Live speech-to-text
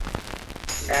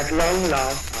At long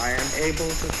last, I am able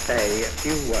to say a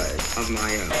few words of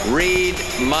my own. Read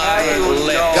my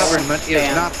lips. Government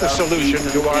is not the solution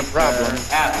to our problem.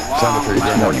 Solitary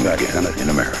this morning I get in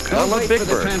America. I'm a big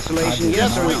bird.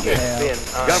 Yes, we can.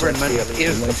 Government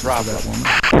is the problem.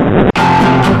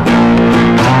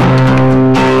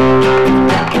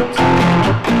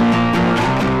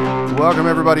 Welcome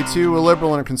everybody to A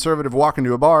Liberal and a Conservative Walk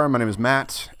Into a Bar. My name is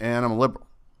Matt, and I'm a liberal.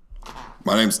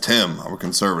 My name's Tim. I'm a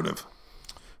conservative.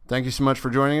 Thank you so much for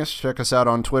joining us. Check us out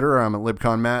on Twitter. I'm at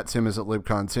LibConMatt. Tim is at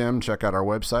LibConTim. Check out our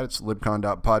website. It's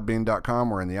libcon.podbean.com.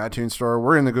 We're in the iTunes Store.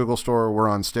 We're in the Google Store. We're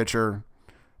on Stitcher.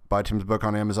 Buy Tim's book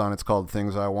on Amazon. It's called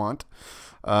Things I Want.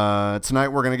 Tonight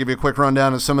we're going to give you a quick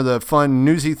rundown of some of the fun,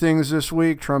 newsy things this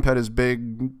week. Trump had his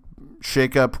big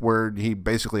shakeup where he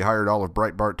basically hired all of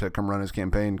Breitbart to come run his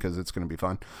campaign because it's going to be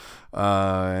fun.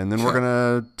 And then we're going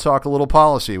to talk a little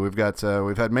policy. We've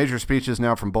had major speeches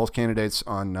now from both candidates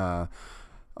on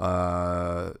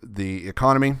the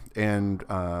economy and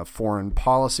foreign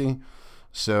policy.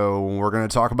 So we're going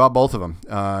to talk about both of them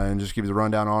and just give you the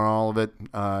rundown on all of it.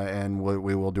 And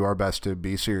we will do our best to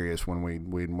be serious when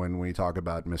we talk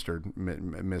about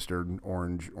Mr.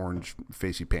 Orange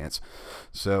Facey Pants.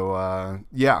 So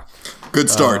yeah, good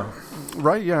start,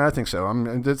 right? Yeah, I think so.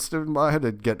 I had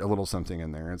to get a little something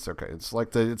in there. It's okay. It's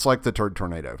like the turd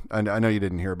tornado. I know you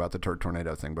didn't hear about the turd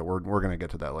tornado thing, but we're going to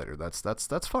get to that later.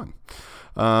 That's fun.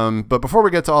 But before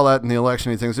we get to all that and the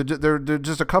election things, there are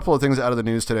just a couple of things out of the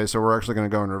news today. So we're actually going to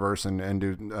go in reverse and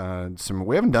do some.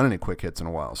 We haven't done any quick hits in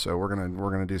a while, so we're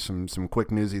gonna do some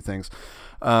quick newsy things.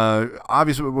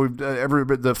 Obviously,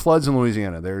 the floods in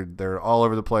Louisiana, they're all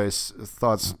over the place.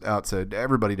 Thoughts out to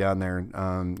everybody down there.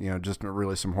 Just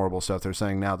really some horrible stuff. They're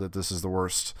saying now that this is the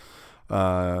worst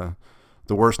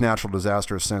natural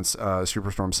disaster since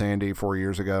Superstorm Sandy 4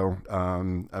 years ago.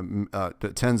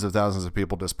 Tens of thousands of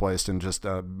people displaced and just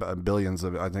billions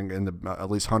of, I think,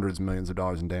 at least hundreds of millions of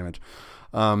dollars in damage.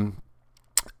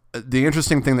 The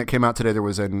interesting thing that came out today, there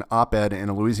was an op-ed in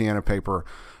a Louisiana paper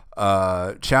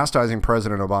chastising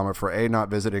President Obama for A, not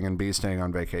visiting, and B, staying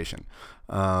on vacation.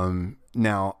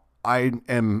 Now, I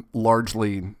am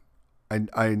largely...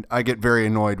 I get very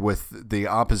annoyed with the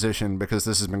opposition because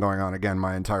this has been going on, again,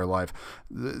 my entire life.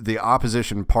 The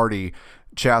opposition party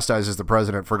chastises the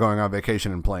president for going on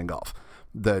vacation and playing golf.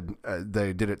 They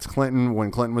did it to Clinton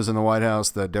when Clinton was in the White House.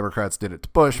 The Democrats did it to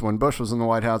Bush when Bush was in the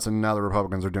White House, and now the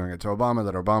Republicans are doing it to Obama,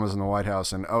 that Obama's in the White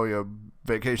House, and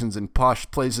vacations in posh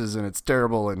places, and it's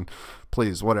terrible, and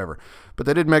please, whatever. But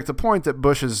they did make the point that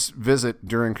Bush's visit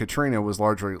during Katrina was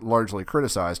largely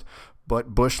criticized, but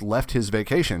Bush left his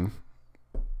vacation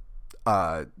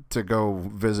to go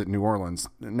visit New Orleans.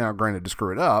 Now, granted, to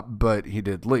screw it up, but he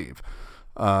did leave.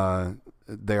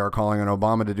 They are calling on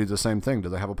Obama to do the same thing. Do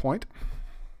they have a point?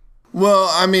 Well,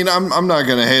 I mean, I'm not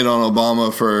going to hate on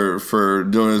Obama for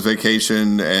doing his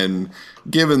vacation, and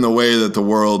given the way that the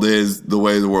world is, the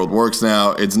way the world works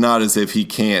now, it's not as if he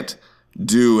can't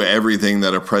do everything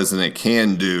that a president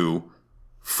can do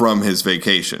from his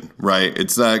vacation, right?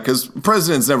 It's not, because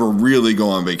presidents never really go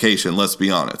on vacation, let's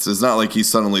be honest. It's not like he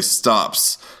suddenly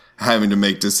stops having to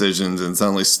make decisions and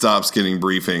suddenly stops getting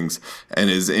briefings and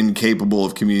is incapable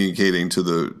of communicating to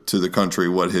the country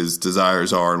what his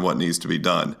desires are and what needs to be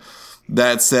done.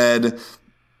 That said,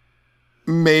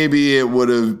 maybe it would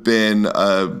have been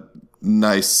a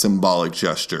nice symbolic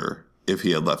gesture if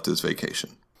he had left his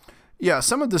vacation. Yeah,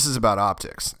 some of this is about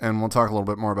optics, and we'll talk a little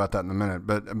bit more about that in a minute.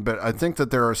 But I think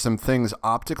that there are some things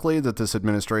optically that this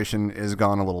administration is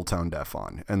gone a little tone deaf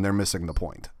on, and they're missing the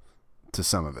point to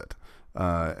some of it.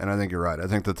 And I think you're right. I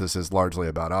think that this is largely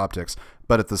about optics,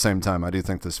 but at the same time, I do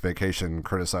think this vacation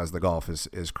criticize the golf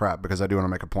is crap, because I do want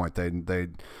to make a point.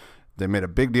 They made a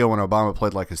big deal when Obama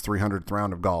played like his 300th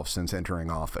round of golf since entering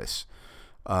office.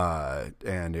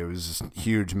 And it was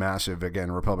huge, massive.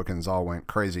 Again, Republicans all went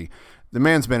crazy. The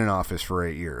man's been in office for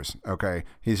 8 years. Okay.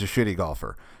 He's a shitty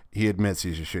golfer. He admits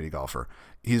he's a shitty golfer.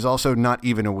 He's also not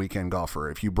even a weekend golfer.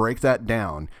 If you break that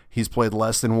down, he's played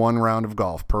less than one round of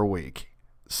golf per week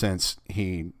since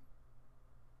he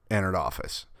entered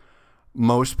office.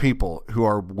 Most people who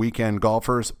are weekend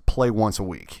golfers play once a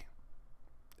week.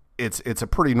 It's a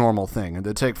pretty normal thing. And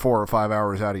to take 4 or 5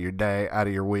 hours out of your day, out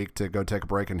of your week, to go take a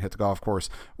break and hit the golf course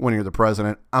when you're the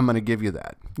president, I'm going to give you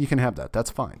that. You can have that. That's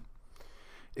fine.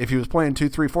 If he was playing 2,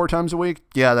 3, 4 times a week,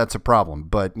 yeah, that's a problem.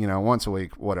 But, once a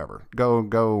week, whatever.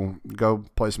 Go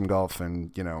play some golf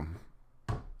and,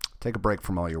 take a break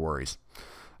from all your worries.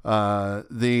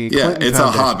 It's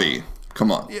a hobby.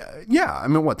 Come on. Yeah. I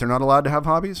mean, what? They're not allowed to have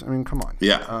hobbies? I mean, come on.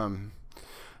 Yeah.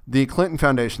 The Clinton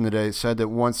Foundation today said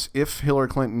that if Hillary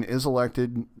Clinton is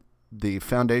elected the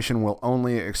foundation will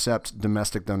only accept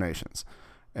domestic donations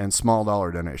and small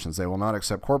dollar donations. They will not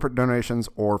accept corporate donations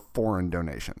or foreign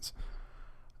donations.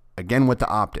 Again, with the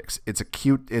optics, it's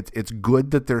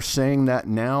good that they're saying that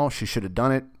now. She should have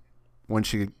done it when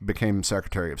she became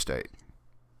Secretary of State,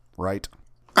 right?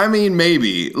 I mean,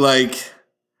 maybe. Like,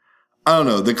 I don't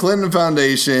know. The Clinton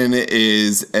Foundation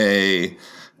is a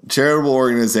charitable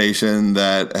organization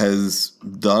that has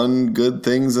done good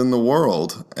things in the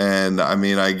world. And I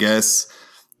mean, I guess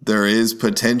there is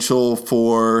potential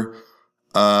for,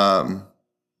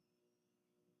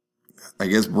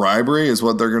 bribery is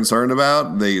what they're concerned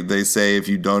about. They say if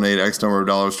you donate X number of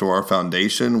dollars to our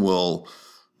foundation, we'll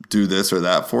do this or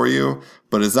that for you.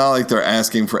 But it's not like they're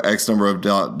asking for X number of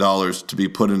dollars to be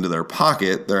put into their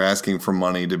pocket. They're asking for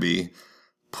money to be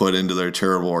put into their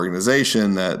charitable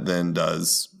organization that then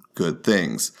does good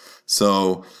things.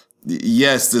 So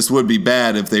yes, this would be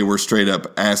bad if they were straight up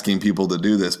asking people to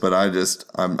do this, but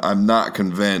I'm not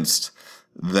convinced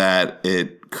that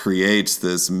it creates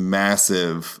this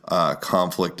massive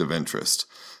conflict of interest.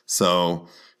 So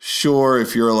sure,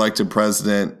 if you're elected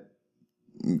president,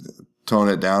 tone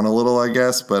it down a little, I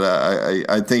guess. But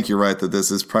I think you're right that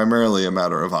this is primarily a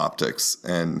matter of optics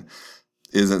and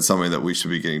isn't something that we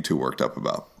should be getting too worked up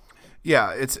about.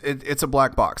 Yeah, it's a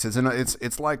black box.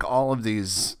 It's like all of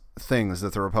these things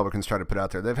that the Republicans try to put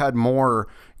out there. They've had more.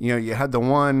 You had the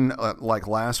one like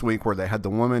last week where they had the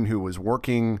woman who was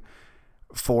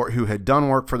who had done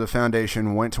work for the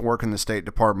foundation, went to work in the State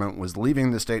Department, was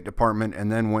leaving the State Department,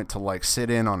 and then went to like sit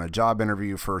in on a job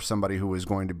interview for somebody who was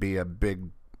going to be a big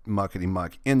muckety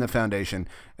muck in the foundation,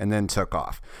 and then took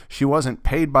off. She wasn't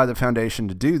paid by the foundation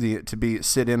to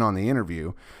sit in on the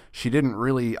interview. She didn't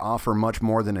really offer much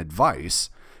more than advice,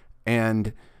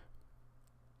 and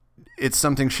it's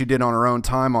something she did on her own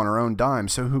time, on her own dime.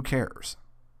 So who cares?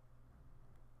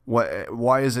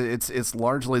 Why is it? It's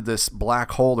largely this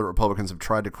black hole that Republicans have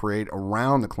tried to create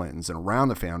around the Clintons and around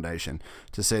the foundation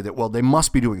to say that, well, they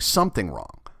must be doing something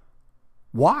wrong.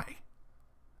 Why?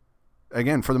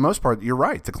 Again, for the most part, you're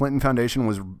right. The Clinton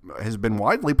Foundation has been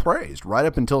widely praised right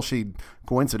up until she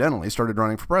coincidentally started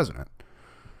running for president.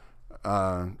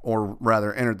 Or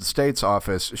rather, entered the state's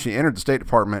office. She entered the State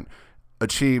Department,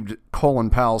 achieved Colin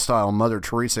Powell style Mother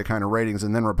Teresa kind of ratings,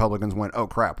 and then Republicans went, oh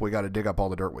crap, we got to dig up all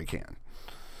the dirt we can.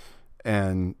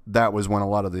 And that was when a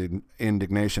lot of the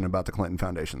indignation about the Clinton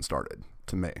Foundation started,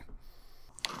 to me.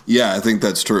 Yeah, I think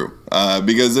that's true.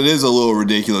 Because it is a little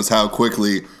ridiculous how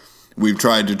quickly we've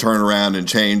tried to turn around and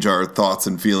change our thoughts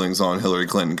and feelings on Hillary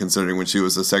Clinton, considering when she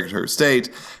was a Secretary of State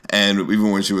and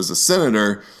even when she was a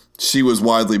senator, she was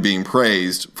widely being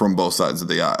praised from both sides of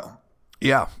the aisle.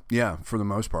 Yeah, for the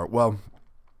most part. Well,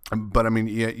 but I mean,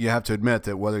 you have to admit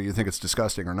that whether you think it's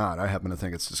disgusting or not, I happen to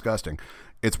think it's disgusting,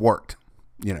 it's worked,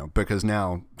 because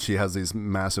now she has these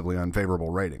massively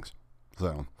unfavorable ratings.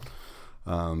 So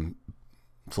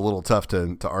it's a little tough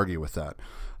to argue with that.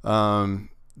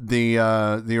 The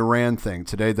Iran thing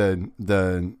today,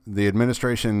 the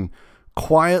administration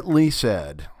quietly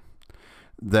said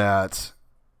that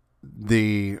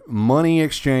the money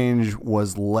exchange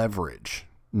was leverage.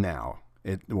 Now,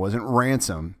 it wasn't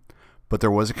ransom, but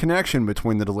there was a connection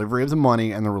between the delivery of the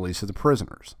money and the release of the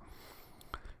prisoners.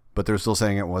 But they're still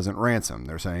saying it wasn't ransom.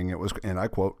 They're saying it was, and I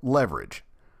quote, leverage.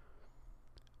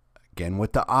 Again,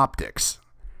 with the optics.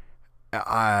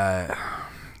 I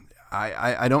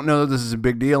don't know that this is a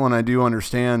big deal, and I do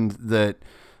understand that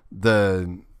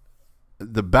the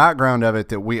background of it,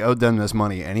 that we owed them this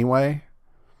money anyway.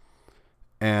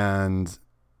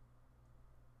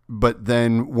 But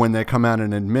then when they come out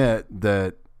and admit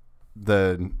that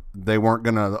they weren't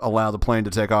going to allow the plane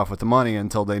to take off with the money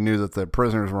until they knew that the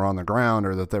prisoners were on the ground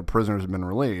or that their prisoners had been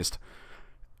released,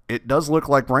 it does look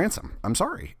like ransom. I'm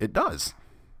sorry, it does.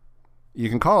 You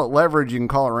can call it leverage, you can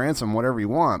call it ransom, whatever you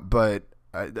want, but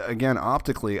again,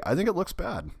 optically, I think it looks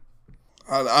bad.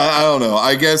 I don't know.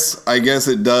 I guess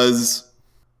it does.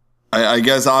 I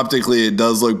guess optically it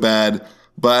does look bad,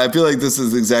 but I feel like this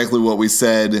is exactly what we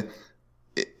said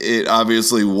it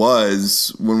obviously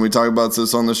was when we talked about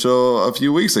this on the show a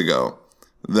few weeks ago,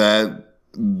 that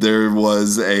there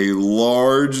was a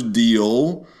large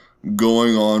deal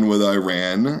going on with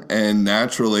Iran, and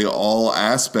naturally all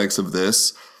aspects of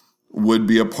this would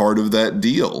be a part of that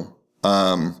deal.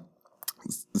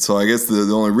 So I guess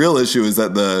the only real issue is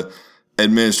that the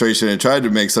administration had tried to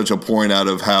make such a point out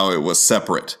of how it was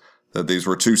separate, that these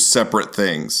were two separate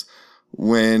things,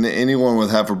 when anyone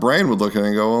with half a brain would look at it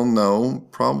and go, well, no,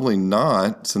 probably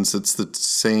not, since it's the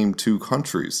same two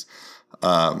countries.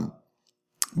 But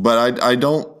I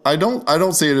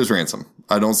don't see it as ransom.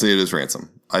 I don't see it as ransom.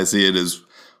 I see it as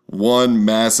one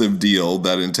massive deal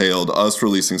that entailed us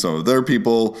releasing some of their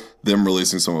people, them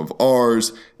releasing some of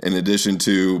ours, in addition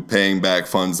to paying back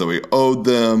funds that we owed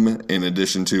them, in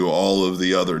addition to all of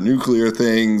the other nuclear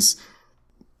things.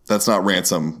 That's not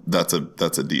ransom. That's a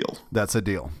deal. That's a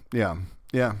deal. Yeah.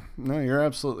 Yeah. No, you're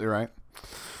absolutely right.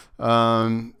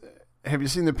 Have you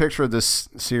seen the picture of this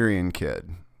Syrian kid,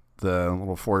 the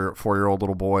little four-year-old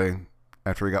little boy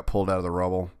after he got pulled out of the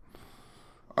rubble?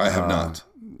 I have not.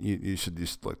 You should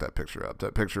look that picture up.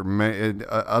 That picture,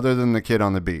 other than the kid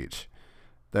on the beach,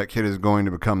 that kid is going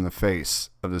to become the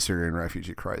face of the Syrian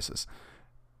refugee crisis.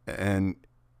 And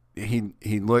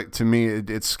he looked to me,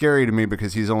 it's scary to me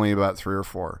because he's only about 3 or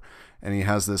 4, and he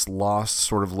has this lost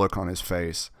sort of look on his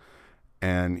face,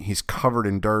 and he's covered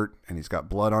in dirt, and he's got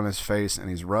blood on his face, and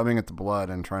he's rubbing at the blood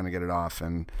and trying to get it off.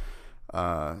 And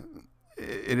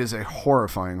it is a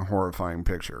horrifying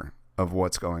picture of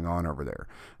what's going on over there.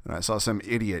 And I saw some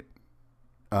idiot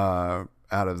out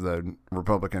of the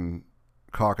Republican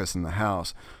caucus in the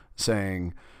House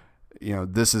saying,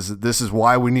 this is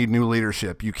why we need new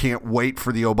leadership. You can't wait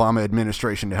for the Obama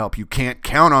administration to help. You can't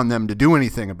count on them to do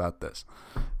anything about this.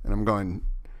 And I'm going,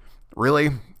 really?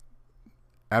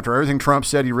 After everything Trump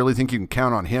said, you really think you can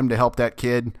count on him to help that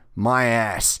kid? My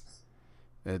ass.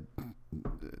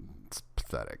 It's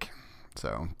pathetic.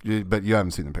 So, but you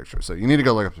haven't seen the picture, so you need to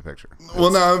go look up the picture.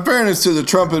 Well, now, in fairness to the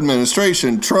Trump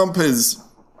administration, Trump has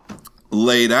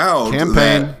laid out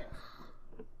campaign,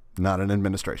 not an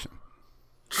administration.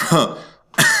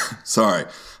 Sorry.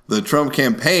 The Trump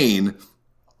campaign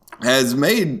has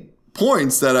made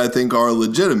points that I think are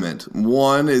legitimate.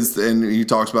 One is, and he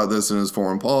talks about this in his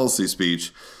foreign policy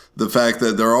speech, the fact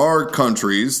that there are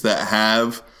countries that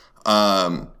have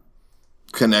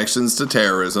connections to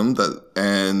terrorism,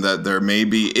 and that there may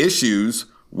be issues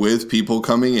with people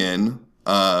coming in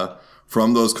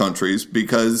from those countries,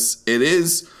 because it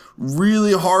is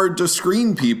really hard to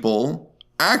screen people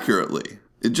accurately.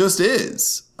 It just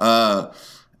is.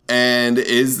 And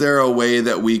is there a way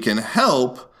that we can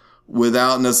help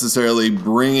without necessarily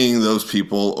bringing those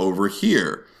people over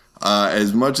here?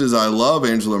 As much as I love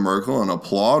Angela Merkel and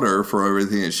applaud her for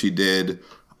everything that she did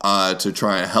to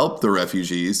try and help the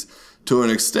refugees, to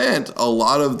an extent, a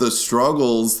lot of the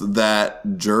struggles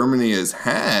that Germany has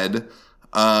had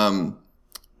can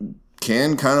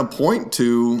kind of point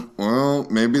to, well,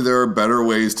 maybe there are better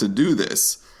ways to do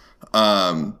this.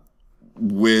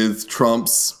 With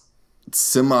Trump's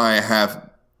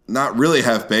not really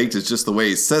half-baked, it's just the way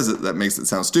he says it that makes it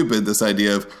sound stupid, this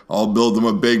idea of, I'll build them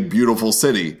a big, beautiful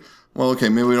city. Well, okay,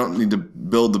 maybe we don't need to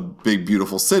build a big,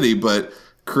 beautiful city, but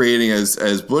creating,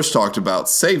 as Bush talked about,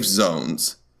 safe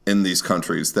zones in these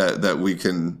countries that we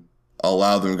can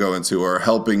allow them to go into, or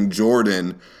helping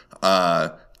Jordan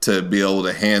to be able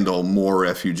to handle more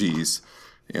refugees.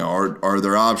 Are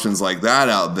there options like that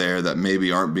out there that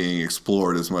maybe aren't being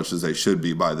explored as much as they should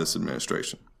be by this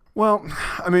administration? Well,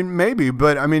 I mean, maybe,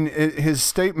 but I mean, his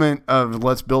statement of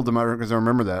 "let's build them," because I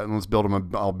remember that, and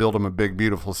I'll build them a big,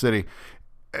 beautiful city,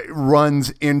 runs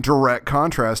in direct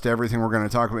contrast to everything we're going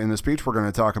to talk about in the speech we're going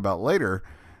to talk about later,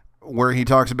 where he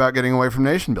talks about getting away from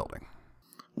nation building.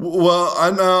 Well,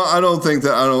 I'll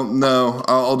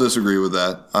disagree with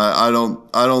that. I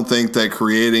don't think that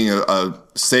creating a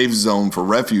safe zone for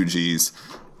refugees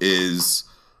is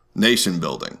nation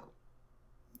building.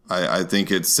 I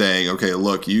think it's saying, okay,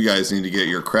 look, you guys need to get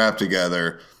your crap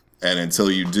together, and until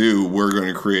you do, we're going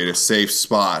to create a safe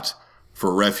spot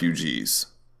for refugees.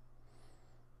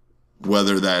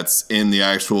 Whether that's in the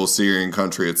actual Syrian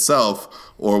country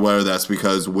itself, or whether that's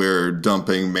because we're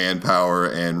dumping manpower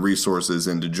and resources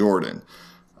into Jordan.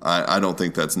 I don't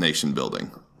think that's nation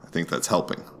building. I think that's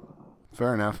helping.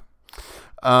 Fair enough.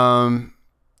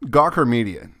 Gawker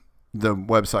Media, the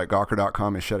website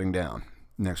Gawker.com, is shutting down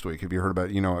next week. Have you heard about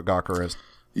it? You know what Gawker is?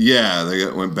 Yeah, they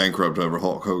went bankrupt over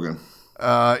Hulk Hogan.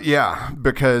 Yeah,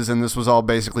 because, and this was all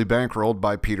basically bankrolled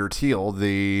by Peter Thiel,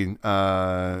 the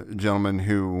gentleman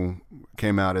who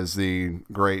came out as the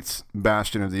great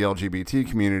bastion of the LGBT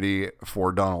community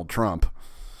for Donald Trump.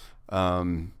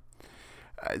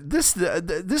 This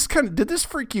kind of, did this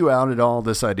freak you out at all?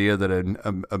 This idea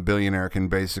that a billionaire can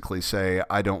basically say,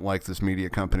 I don't like this media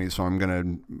company, so I'm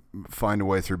going to find a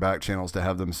way through back channels to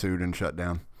have them sued and shut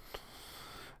down.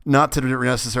 Not to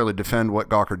necessarily defend what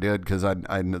Gawker did, because there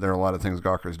are a lot of things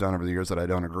Gawker's done over the years that I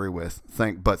don't agree with.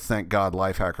 But thank God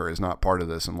Lifehacker is not part of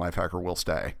this, and Lifehacker will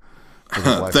stay.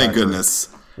 Thank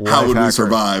goodness. How would we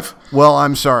survive? Well,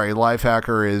 I'm sorry.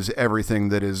 Lifehacker is everything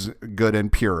that is good and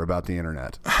pure about the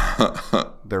internet.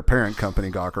 Their parent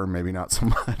company, Gawker, maybe not so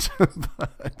much.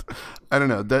 But I don't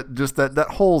know. That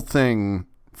whole thing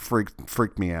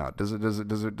freaked me out. Does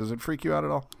it freak you out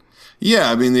at all?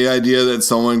 Yeah, I mean, the idea that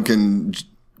someone can,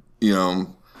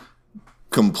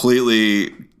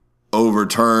 completely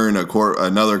overturn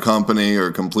another company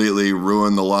or completely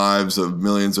ruin the lives of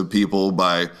millions of people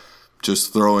by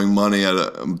just throwing money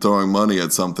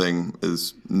at something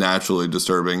is naturally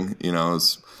disturbing.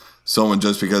 As someone,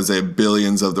 just because they have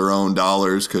billions of their own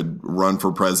dollars, could run for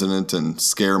president and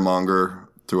scaremonger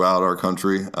throughout our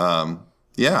country.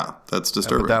 Yeah, that's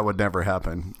disturbing. But that would never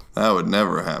happen. That would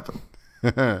never happen.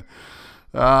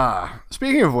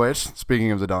 Speaking of which,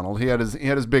 speaking of the Donald, he had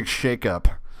his big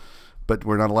shakeup, but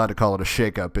we're not allowed to call it a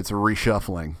shakeup. It's a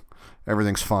reshuffling.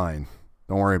 Everything's fine.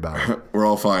 Don't worry about it. We're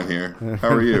all fine here. How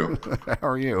are you? How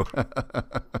are you?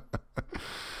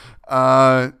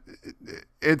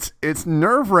 It's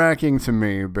nerve-wracking to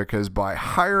me because by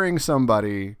hiring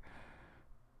somebody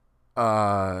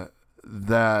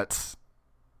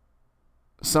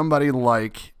somebody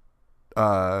like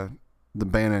the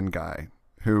Bannon guy,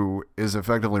 who is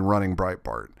effectively running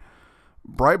Breitbart.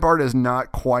 Breitbart is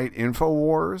not quite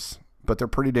InfoWars, but they're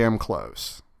pretty damn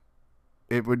close.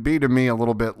 It would be to me a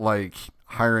little bit like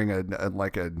hiring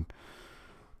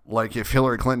like if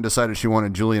Hillary Clinton decided she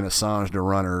wanted Julian Assange to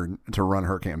run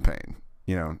her campaign.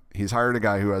 He's hired a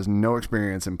guy who has no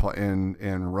experience in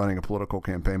running a political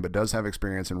campaign, but does have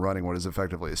experience in running what is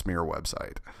effectively a smear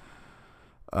website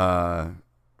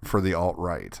for the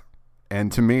alt-right.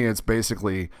 And to me, it's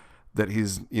basically that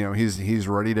he's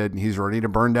ready to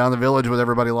burn down the village with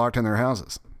everybody locked in their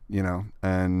houses.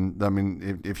 And I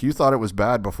mean, if you thought it was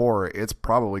bad before, it's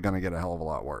probably going to get a hell of a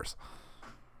lot worse.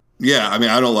 Yeah, I mean,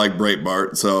 I don't like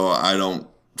Breitbart, so I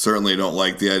certainly don't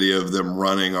like the idea of them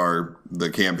running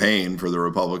the campaign for the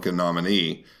Republican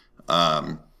nominee.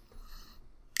 And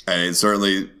it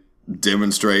certainly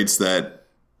demonstrates that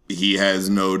he has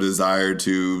no desire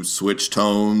to switch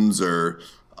tones or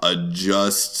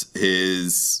adjust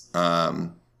his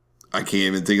I can't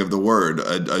even think of the word,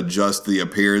 adjust the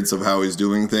appearance of how he's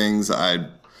doing things.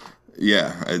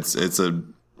 It's a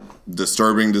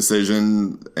disturbing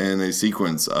decision and a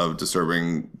sequence of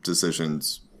disturbing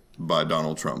decisions by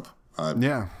Donald Trump. I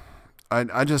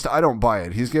don't buy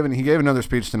it. He gave another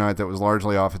speech tonight that was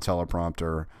largely off a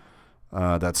teleprompter.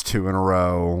 That's 2 in a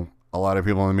row. A lot of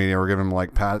people in the media were giving him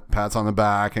like pats on the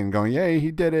back and going, "Yay, he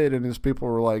did it!" And his people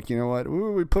were like, "You know what?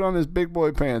 Ooh, we put on his big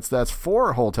boy pants." That's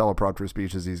 4 whole teleprompter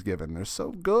speeches he's given. They're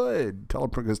so good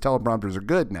because teleprompters are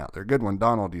good now. They're good when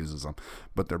Donald uses them,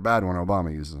 but they're bad when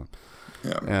Obama uses them.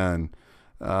 Yeah. And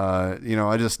I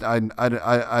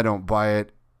don't buy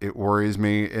it. It worries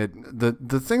me.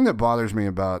 The thing that bothers me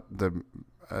about the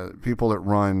people that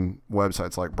run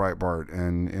websites like Breitbart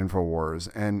and InfoWars,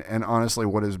 and honestly,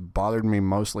 what has bothered me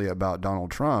mostly about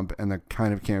Donald Trump and the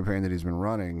kind of campaign that he's been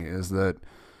running is that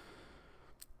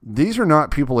these are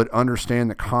not people that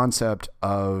understand the concept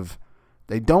of,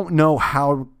 they don't know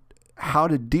how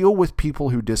to deal with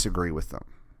people who disagree with them,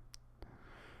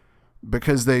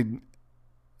 because they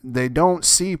don't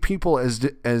see people as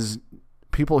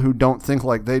people who don't think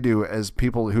like they do as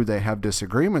people who they have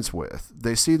disagreements with.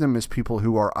 They see them as people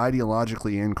who are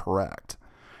ideologically incorrect.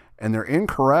 And they're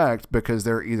incorrect because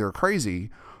they're either crazy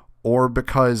or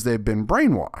because they've been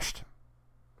brainwashed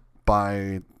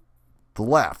by the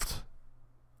left.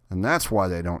 And that's why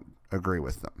they don't agree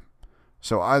with them.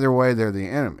 So either way, they're the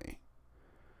enemy.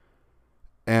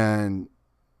 And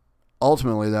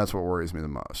ultimately, that's what worries me the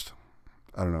most.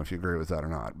 I don't know if you agree with that or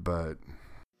not, but...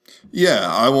 Yeah,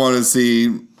 I want to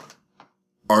see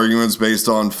arguments based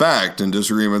on fact and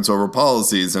disagreements over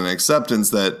policies and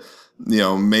acceptance that,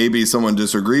 maybe someone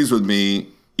disagrees with me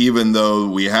even though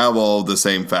we have all the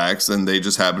same facts and they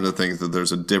just happen to think that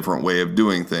there's a different way of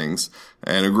doing things.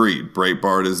 And agreed,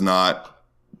 Breitbart is not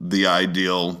the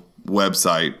ideal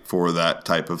website for that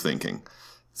type of thinking.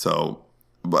 So,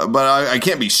 but I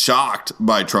can't be shocked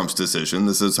by Trump's decision.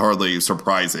 This is hardly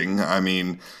surprising. I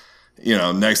mean...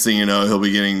 next thing you know, he'll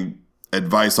be getting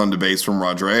advice on debates from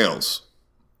Roger Ailes.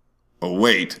 Oh,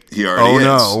 wait, he already is.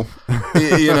 No.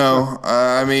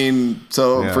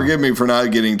 Forgive me for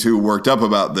not getting too worked up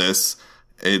about this.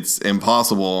 It's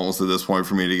impossible almost at this point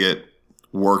for me to get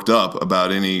worked up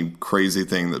about any crazy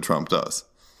thing that Trump does.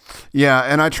 Yeah,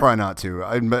 and I try not to.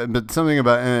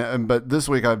 But this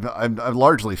week I've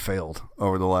largely failed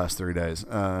over the last 3 days.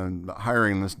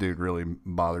 Hiring this dude really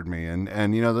bothered me, and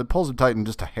the polls have tightened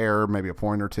just a hair, maybe a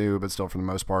point or two, but still for the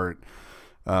most part,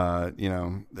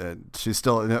 she's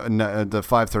still the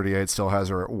 538 still has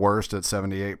her at worst at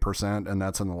 78%, and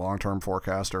that's in the long-term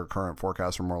forecast. Or current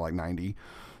forecasts are more like 90.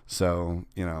 So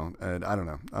and I don't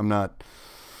know. I'm not.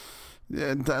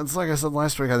 That's like I said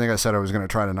last week. I think I said I was going to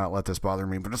try to not let this bother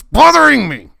me, but it's bothering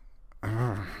me.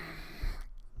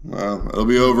 Well, it'll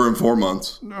be over in 4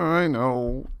 months. I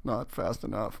know, not fast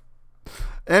enough.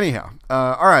 Anyhow,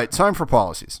 all right, time for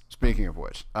policies. Speaking of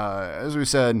which, as we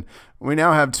said, we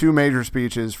now have 2 major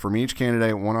speeches from each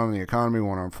candidate, one on the economy,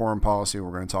 one on foreign policy.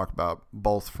 We're going to talk about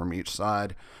both from each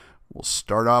side. We'll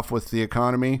start off with the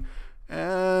economy,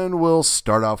 and we'll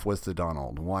start off with the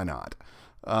Donald. Why not?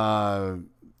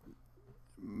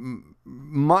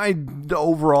 My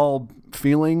overall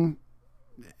feeling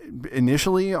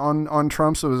initially on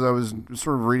Trump's was I was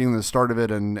sort of reading the start of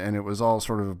it, and it was all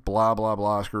sort of blah, blah,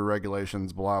 blah, screw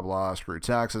regulations, blah, blah, screw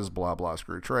taxes, blah, blah,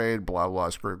 screw trade, blah, blah,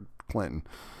 screw Clinton.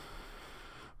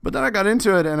 But then I got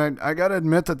into it, and I got to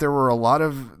admit that there were a lot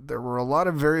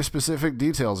of very specific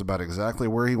details about exactly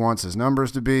where he wants his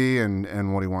numbers to be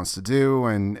and what he wants to do,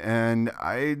 and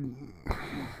I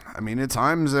mean, at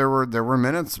times there were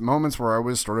moments where I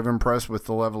was sort of impressed with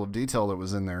the level of detail that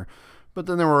was in there. But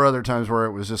then there were other times where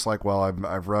it was just like, well,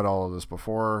 I've read all of this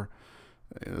before.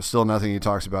 There's still nothing he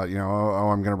talks about,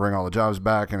 I'm going to bring all the jobs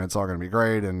back and it's all going to be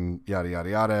great and yada, yada,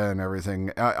 yada, and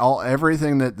everything.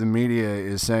 Everything that the media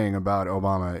is saying about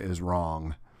Obama is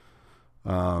wrong.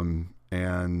 The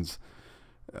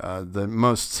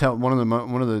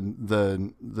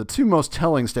two most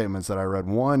telling statements that I read,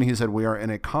 one, he said, "We are in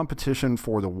a competition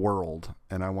for the world,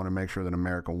 and I want to make sure that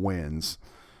America wins."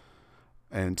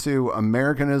 And 2,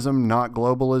 Americanism, not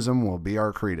globalism, will be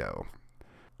our credo.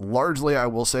 Largely, I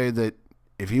will say that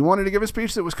if he wanted to give a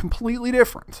speech that was completely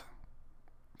different,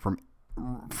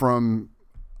 from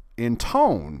in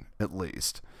tone at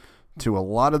least, to a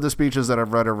lot of the speeches that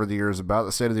I've read over the years about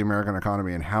the state of the American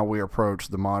economy and how we approach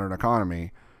the modern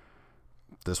economy,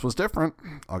 this was different.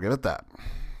 I'll give it that.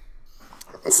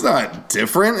 It's not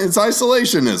different. It's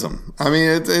isolationism. I mean,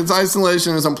 it's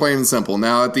isolationism, plain and simple.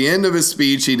 Now, at the end of his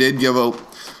speech, he did give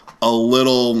a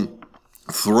little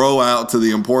throw out to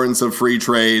the importance of free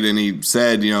trade, and he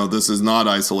said, this is not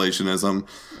isolationism.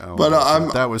 Oh, but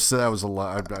that was a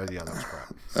lot. Yeah, that was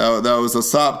crap. That was a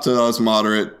sop to us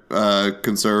moderate,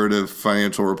 conservative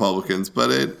financial Republicans.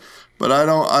 But I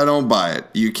don't buy it.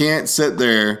 You can't sit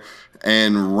there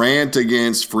and rant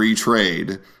against free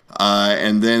trade.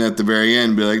 And then at the very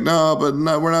end be like, no,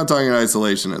 we're not talking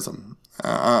isolationism.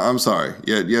 I'm sorry.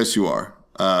 Yes, you are.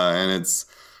 And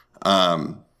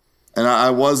I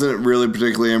wasn't really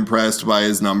particularly impressed by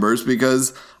his numbers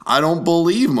because I don't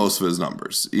believe most of his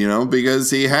numbers,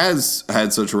 because he has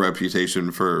had such a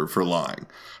reputation for lying.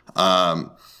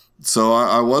 So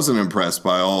I wasn't impressed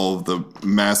by all of the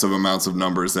massive amounts of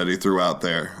numbers that he threw out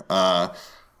there.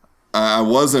 I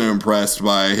wasn't impressed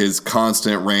by his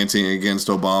constant ranting against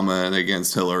Obama and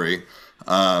against Hillary.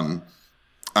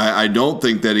 I don't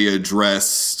think that he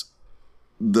addressed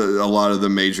a lot of the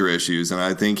major issues, and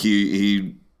I think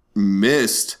he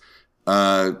missed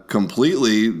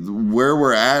completely where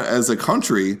we're at as a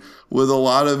country with a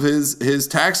lot of his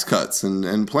tax cuts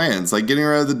and plans, like getting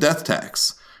rid of the death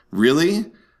tax. Really?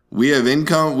 We have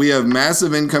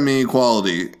massive income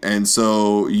inequality, and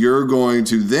so you're going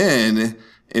to then,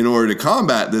 in order to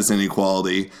combat this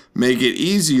inequality, make it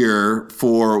easier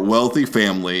for wealthy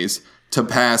families to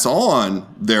pass on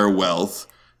their wealth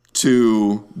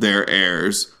to their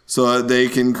heirs so that they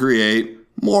can create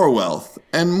more wealth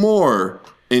and more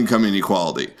income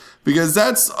inequality. Because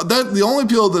that's the only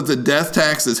people that the death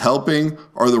tax is helping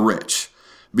are the rich.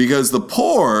 Because the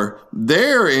poor,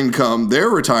 their income, their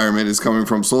retirement is coming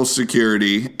from Social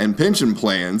Security and pension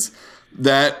plans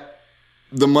that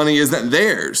the money isn't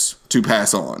theirs to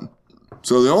pass on.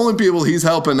 So the only people he's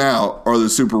helping out are the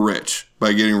super rich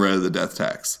by getting rid of the death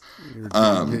tax.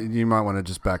 You might want to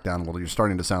just back down a little. You're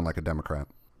starting to sound like a Democrat.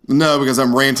 No, because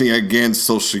I'm ranting against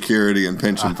Social Security and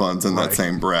pension funds in that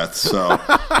same breath. So,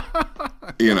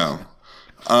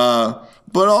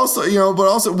 but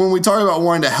also when we talk about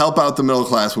wanting to help out the middle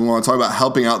class, we want to talk about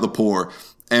helping out the poor,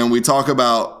 and we talk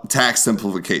about tax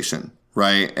simplification,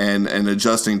 right? And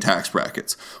adjusting tax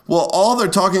brackets. Well, all they're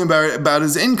talking about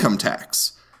is income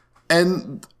tax.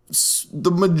 And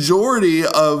the majority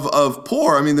of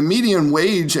poor, I mean, the median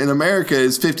wage in America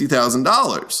is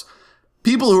 $50,000.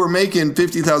 People who are making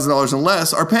 $50,000 and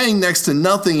less are paying next to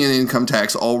nothing in income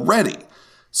tax already.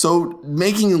 So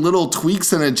making little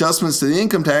tweaks and adjustments to the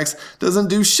income tax doesn't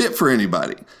do shit for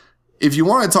anybody. If you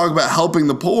want to talk about helping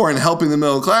the poor and helping the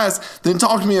middle class, then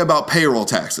talk to me about payroll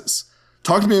taxes.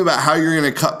 Talk to me about how you're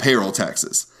going to cut payroll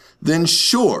taxes. Then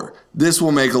sure, this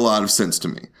will make a lot of sense to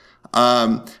me.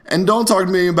 And don't talk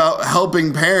to me about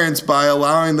helping parents by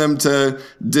allowing them to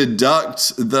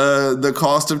deduct the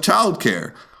cost of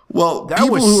childcare. Well, that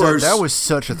was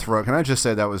such a throw. Can I just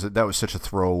say that was such a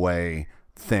throwaway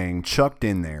thing chucked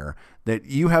in there that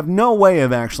you have no way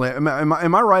of actually, am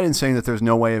I right in saying that there's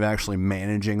no way of actually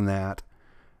managing that?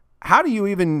 How do you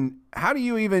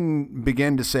even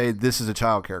begin to say this is a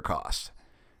child care cost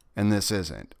and this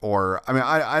isn't? Or, I mean,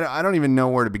 I don't even know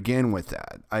where to begin with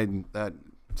that.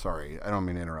 Sorry, I don't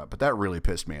mean to interrupt, but that really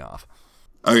pissed me off.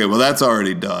 Okay, well, that's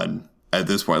already done at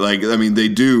this point. Like, I mean,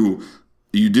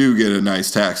 you do get a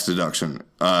nice tax deduction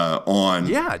on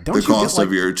the cost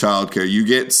of your child care. You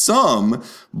get some,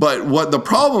 but what the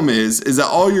problem is that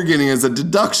all you're getting is a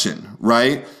deduction,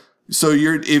 right? So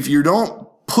if you don't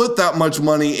put that much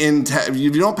money if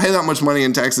you don't pay that much money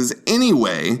in taxes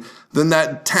anyway, then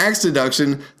that tax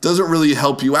deduction doesn't really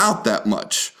help you out that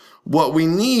much. What we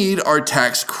need are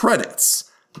tax credits.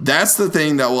 That's the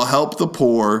thing that will help the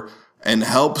poor and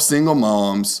help single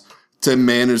moms to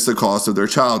manage the cost of their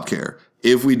child care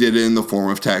if we did it in the form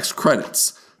of tax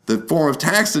credits. The form of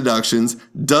tax deductions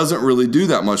doesn't really do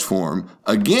that much for them.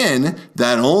 Again,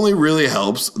 that only really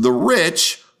helps the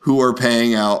rich who are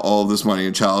paying out all this money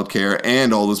in child care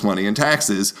and all this money in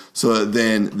taxes so that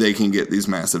then they can get these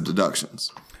massive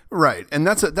deductions. Right. And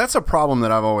that's a problem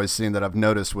that I've always seen, that I've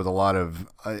noticed with a lot of,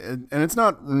 and it's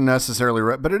not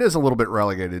necessarily, but it is a little bit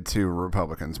relegated to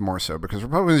Republicans more so, because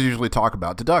Republicans usually talk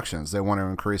about deductions. They want to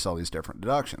increase all these different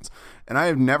deductions. And I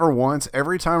have never once,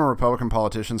 every time a Republican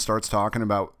politician starts talking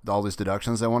about all these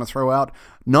deductions they want to throw out,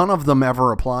 none of them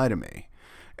ever apply to me.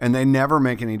 And they never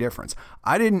make any difference.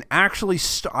 I didn't actually,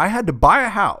 I had to buy a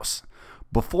house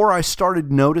before I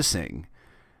started noticing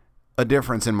a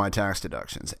difference in my tax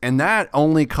deductions. And that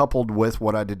only coupled with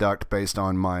what I deduct based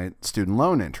on my student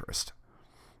loan interest.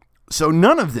 So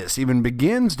none of this even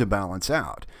begins to balance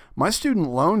out. My student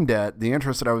loan debt, the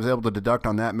interest that I was able to deduct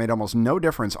on that, made almost no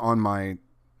difference on my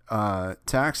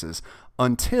taxes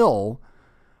until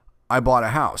I bought a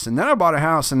house. And then I bought a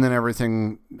house, and then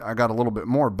everything, I got a little bit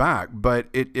more back. But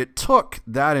it took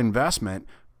that investment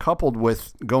coupled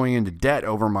with going into debt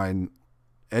over my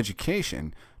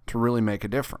education to really make a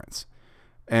difference.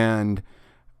 And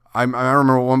I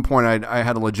remember at one point I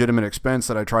had a legitimate expense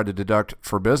that I tried to deduct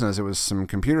for business. It was some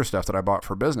computer stuff that I bought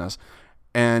for business.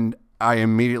 And I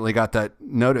immediately got that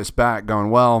notice back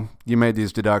going, well, you made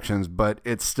these deductions, but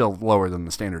it's still lower than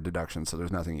the standard deduction, so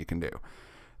there's nothing you can do.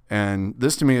 And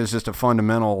this to me is just a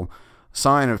fundamental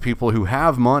sign of people who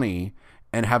have money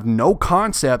and have no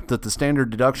concept that the standard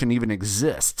deduction even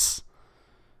exists.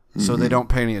 So they don't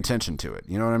pay any attention to it.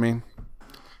 You know what I mean?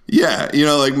 Yeah,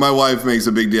 like my wife makes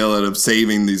a big deal out of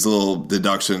saving these little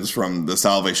deductions from the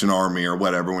Salvation Army or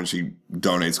whatever when she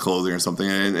donates clothing or something.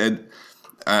 And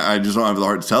I just don't have the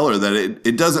heart to tell her that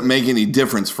it doesn't make any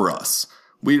difference for us.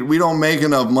 We don't make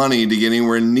enough money to get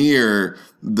anywhere near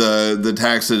the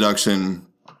tax deduction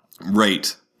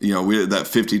rate. That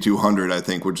 $5,200, I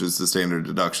think, which is the standard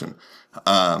deduction.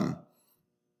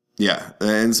 Yeah,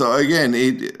 and so again,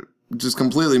 it just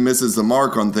completely misses the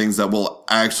mark on things that will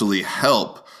actually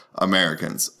help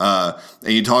Americans. And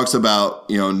he talks about,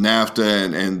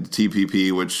 NAFTA and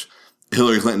TPP, which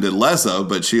Hillary Clinton did less of,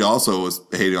 but she also was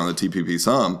hating on the TPP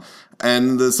some.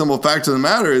 And the simple fact of the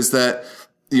matter is that,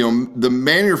 the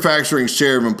manufacturing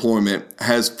share of employment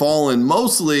has fallen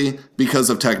mostly because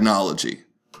of technology,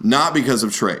 not because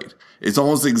of trade. It's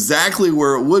almost exactly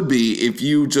where it would be if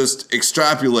you just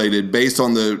extrapolated based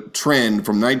on the trend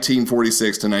from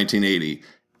 1946 to 1980.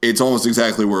 It's almost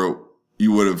exactly where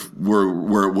you would have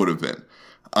where it would have been.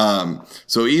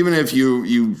 So even if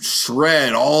you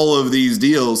shred all of these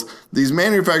deals, these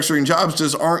manufacturing jobs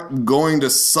just aren't going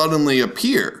to suddenly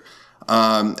appear.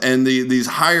 And these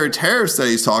higher tariffs that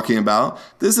he's talking about,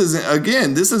 this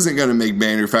isn't going to make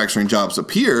manufacturing jobs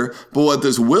appear. But what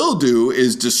this will do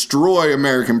is destroy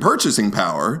American purchasing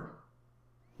power,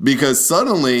 because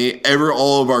suddenly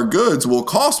all of our goods will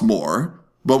cost more,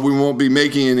 but we won't be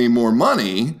making any more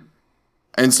money.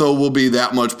 And so we'll be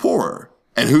that much poorer.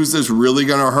 And who's this really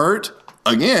going to hurt?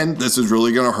 Again, this is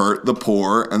really going to hurt the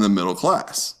poor and the middle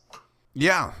class.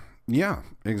 Yeah,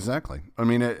 exactly. I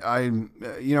mean, I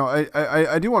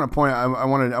do want to point out, I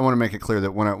want to make it clear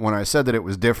that when I said that it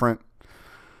was different,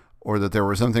 or that there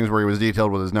were some things where he was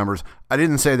detailed with his numbers, I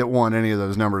didn't say that one, any of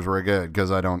those numbers were good, because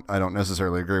I don't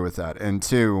necessarily agree with that. And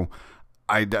two,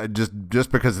 I just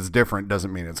because it's different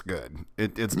doesn't mean it's good.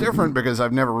 It's different because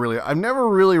I've never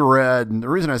really read, and the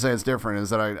reason I say it's different is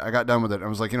that I got done with it and I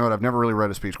was like, I've never really read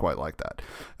a speech quite like that.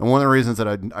 And one of the reasons that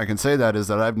I can say that is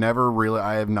that I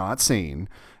have not seen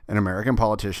an American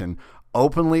politician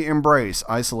openly embrace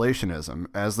isolationism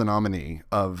as the nominee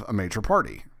of a major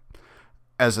party.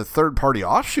 As a third party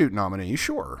offshoot nominee,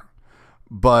 sure,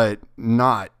 but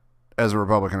not as a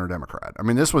Republican or Democrat. I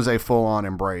mean, this was a full-on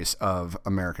embrace of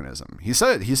Americanism. He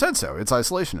said so. It's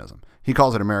isolationism. He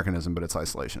calls it Americanism, but it's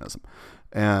isolationism,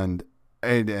 and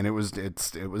it was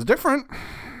different.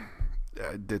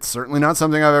 It's certainly not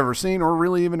something I've ever seen or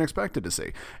really even expected to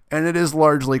see, and it is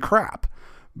largely crap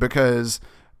because.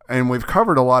 And we've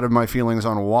covered a lot of my feelings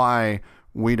on why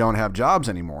we don't have jobs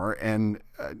anymore. And,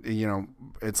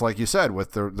 it's like you said,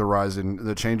 with the rise in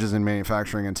the changes in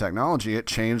manufacturing and technology, it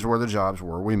changed where the jobs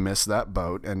were. We missed that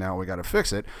boat, and now we got to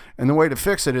fix it. And the way to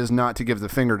fix it is not to give the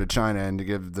finger to China and to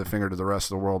give the finger to the rest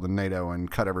of the world and NATO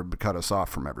and cut us off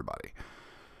from everybody.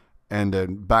 And to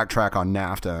backtrack on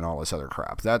NAFTA and all this other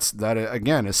crap. That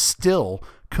again is still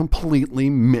completely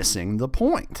missing the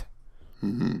point.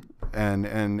 Mm-hmm.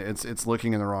 And it's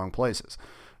looking in the wrong places.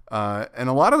 And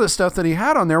a lot of the stuff that he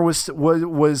had on there was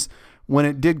when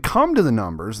it did come to the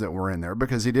numbers that were in there,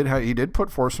 because he did put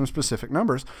forth some specific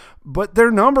numbers, but they're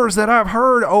numbers that I've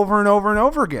heard over and over and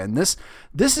over again.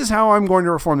 This is how I'm going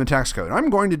to reform the tax code. I'm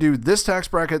going to do this tax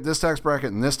bracket, and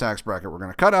this tax bracket. We're going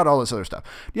to cut out all this other stuff.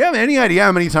 Do you have any idea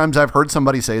how many times I've heard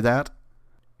somebody say that?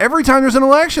 Every time there's an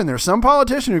election, there's some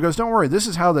politician who goes, don't worry, this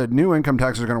is how the new income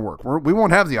tax is going to work. We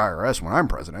won't have the IRS when I'm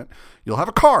president. You'll have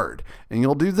a card, and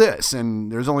you'll do this,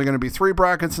 and there's only going to be 3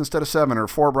 brackets instead of 7, or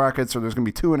 4 brackets, or there's going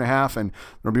to be 2.5, and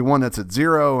there'll be one that's at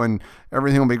 0, and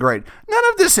everything will be great. None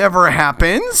of this ever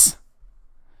happens.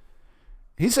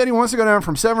 He said he wants to go down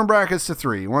from 7 brackets to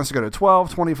 3. He wants to go to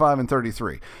 12, 25, and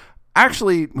 33.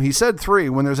 Actually, he said 3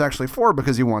 when there's actually 4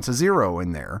 because he wants a 0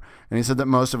 in there, and he said that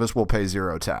most of us will pay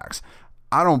 0 tax.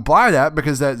 I don't buy that,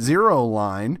 because that 0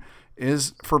 line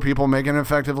is for people making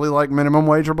effectively like minimum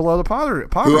wage or below the poverty.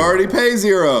 Who already pay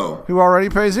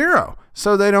 0.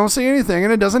 So they don't see anything,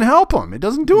 and it doesn't help them. It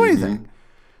doesn't do anything.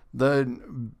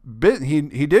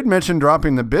 He did mention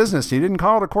dropping the business. He didn't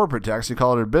call it a corporate tax. He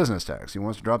called it a business tax. He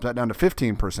wants to drop that down to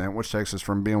 15%, which takes us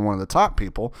from being one of the top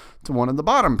people to one of the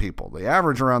bottom people. The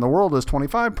average around the world is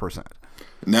 25%.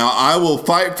 Now, I will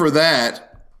fight for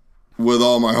that with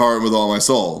all my heart, with all my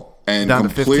soul. And down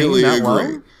completely to 15,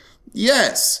 agree.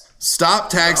 Yes.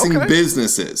 Stop taxing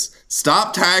businesses.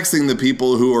 Stop taxing the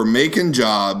people who are making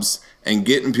jobs and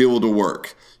getting people to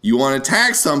work. You want to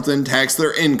tax something, tax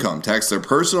their income, tax their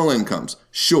personal incomes.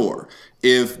 Sure.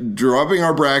 If dropping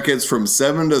our brackets from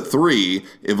 7 to 3,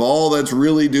 if all that's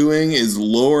really doing is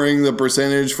lowering the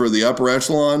percentage for the upper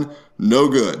echelon, no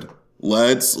good.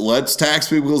 Let's tax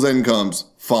people's incomes.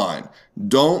 Fine.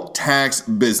 Don't tax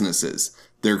businesses.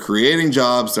 They're creating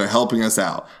jobs. They're helping us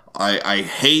out. I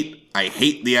hate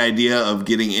the idea of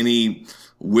getting any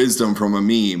wisdom from a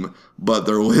meme, but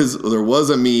there was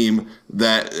a meme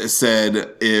that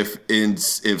said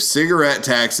if cigarette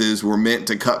taxes were meant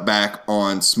to cut back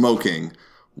on smoking,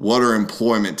 what are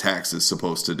employment taxes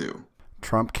supposed to do?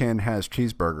 Trump can has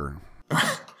cheeseburger.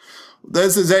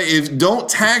 This is if don't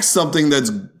tax something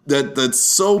that's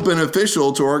so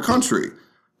beneficial to our country.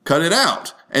 Cut it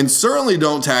out. And certainly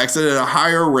don't tax it at a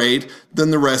higher rate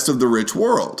than the rest of the rich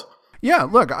world. Yeah,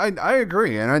 look, I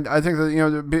agree. And I think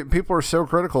that, people are so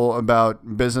critical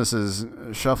about businesses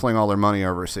shuffling all their money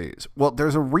overseas. Well,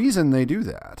 there's a reason they do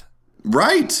that.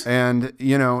 Right. And,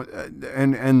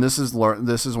 and this is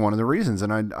one of the reasons.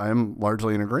 And I'm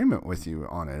largely in agreement with you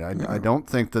on it. I don't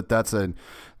think that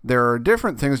there are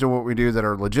different things to what we do that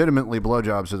are legitimately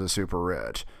blowjobs to the super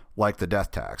rich, like the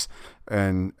death tax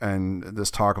and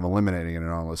this talk of eliminating it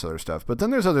and all this other stuff. But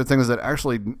then there's other things that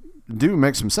actually do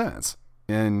make some sense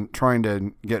in trying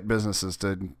to get businesses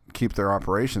to keep their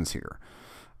operations here.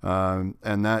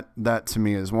 And that to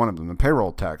me is one of them. The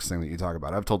payroll tax thing that you talk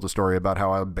about. I've told the story about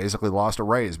how I basically lost a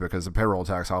raise because the payroll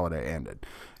tax holiday ended.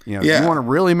 If you want to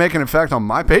really make an effect on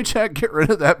my paycheck, get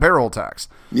rid of that payroll tax.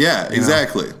 Yeah,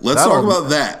 exactly. Let's talk about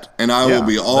that. And I will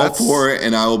be all for it,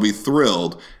 and I will be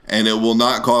thrilled. And it will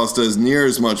not cost us near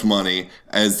as much money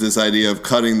as this idea of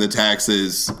cutting the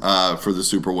taxes for the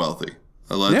super wealthy.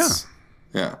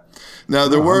 Yeah. Now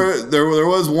there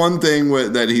was one thing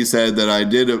that he said that I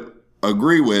did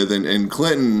agree with, and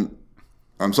Clinton.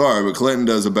 I'm sorry, but Clinton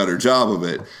does a better job of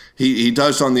it. He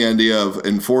touched on the idea of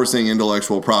enforcing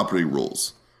intellectual property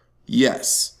rules.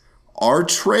 Yes, our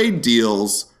trade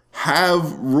deals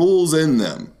have rules in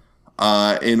them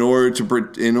in order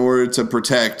to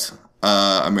protect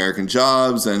American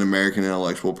jobs and American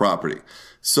intellectual property.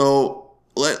 So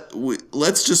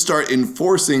let's just start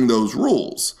enforcing those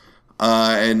rules.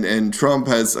 And Trump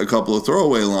has a couple of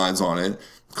throwaway lines on it.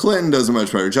 Clinton does a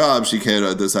much better job. She came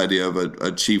up with this idea of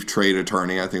a chief trade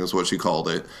attorney, I think is what she called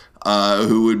it,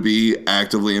 who would be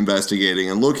actively investigating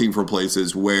and looking for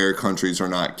places where countries are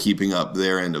not keeping up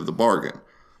their end of the bargain.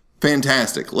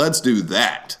 Fantastic. Let's do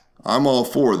that. I'm all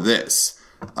for this.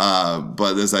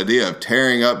 But this idea of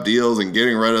tearing up deals and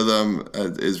getting rid of them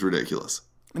is ridiculous.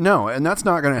 No, and that's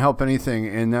not going to help anything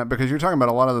in that, because you're talking about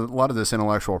a lot of this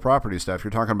intellectual property stuff.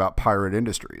 You're talking about pirate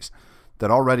industries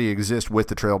that already exist with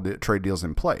the trade deals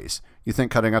in place. You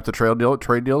think cutting up the trade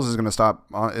deals is going to stop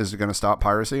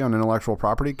piracy on intellectual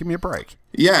property? Give me a break.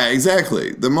 Yeah,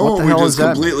 exactly. The moment we just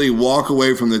completely walk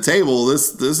away from the table,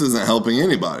 this isn't helping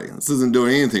anybody. This isn't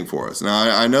doing anything for us.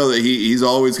 Now, I know that he's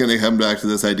always going to come back to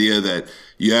this idea that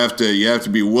you have to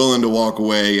be willing to walk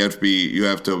away. You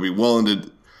have to be willing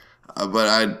to.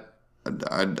 But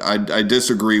I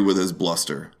disagree with his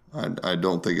bluster. I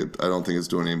don't think it's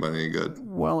doing anybody any good.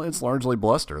 Well, it's largely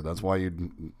bluster. That's why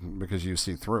because you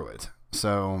see through it.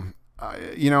 So,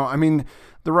 I mean,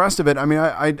 the rest of it. I mean,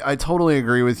 I totally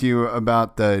agree with you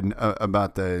about the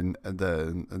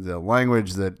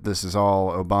language that this is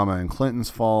all Obama and Clinton's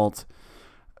fault.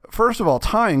 First of all,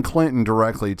 tying Clinton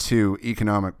directly to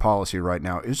economic policy right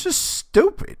now is just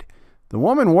stupid. The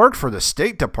woman worked for the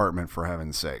State Department, for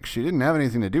heaven's sake. She didn't have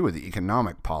anything to do with the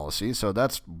economic policy, so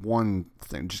that's one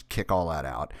thing. Just kick all that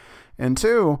out. And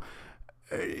two,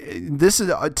 this is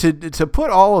to put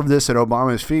all of this at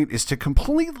Obama's feet is to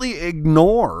completely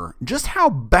ignore just how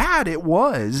bad it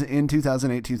was in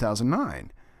 2008,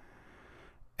 2009,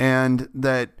 and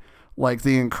that. Like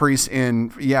the increase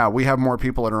in, we have more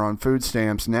people that are on food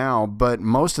stamps now, but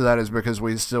most of that is because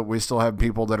we still have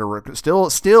people that are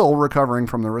still recovering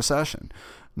from the recession.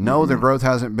 No, the growth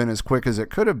hasn't been as quick as it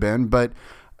could have been, but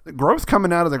the growth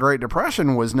coming out of the Great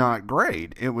Depression was not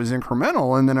great. It was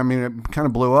incremental, and then it kind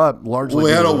of blew up largely.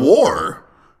 We had a war,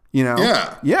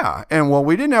 Yeah, and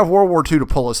we didn't have World War II to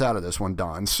pull us out of this one,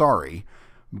 Don. Sorry,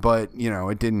 but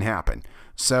it didn't happen.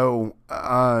 So.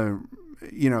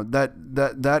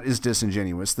 That is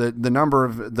disingenuous.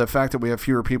 The fact that we have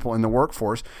fewer people in the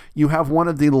workforce, you have one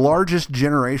of the largest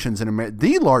generations in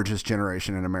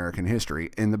American history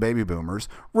in the baby boomers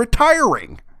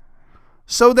retiring.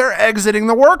 So they're exiting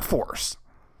the workforce.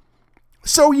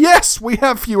 So yes, we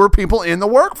have fewer people in the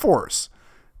workforce.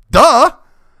 Duh.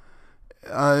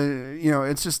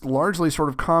 It's just largely sort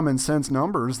of common sense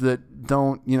numbers that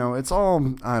don't, it's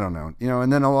all, I don't know,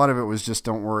 and then a lot of it was just,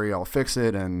 don't worry, I'll fix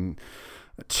it, and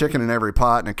a chicken in every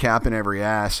pot and a cap in every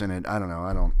ass, and I don't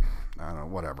know,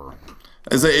 whatever.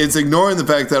 It's ignoring the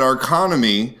fact that our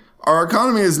economy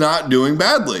is not doing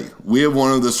badly. We have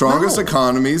one of the strongest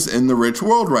economies in the rich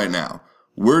world right now.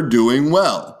 We're doing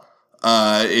well.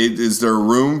 Is there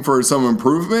room for some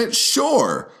improvement?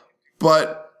 Sure.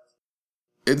 But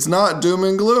it's not doom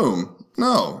and gloom.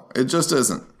 No, it just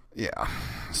isn't. Yeah.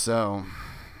 So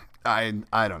I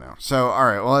don't know. So all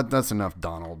right, well that's enough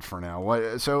Donald for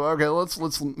now. So okay, let's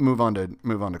move on to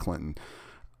Clinton.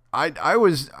 I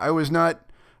was not,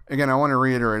 again, I want to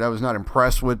reiterate, I was not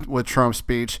impressed with Trump's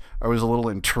speech. I was a little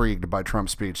intrigued by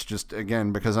Trump's speech, just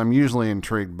again because I'm usually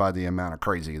intrigued by the amount of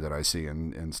crazy that I see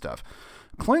in stuff.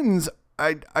 Clinton's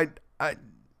Clinton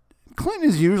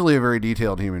is usually a very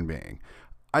detailed human being.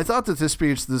 I thought that this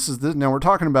speech, now we're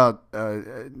talking about,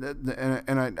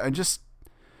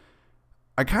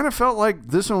 I kind of felt like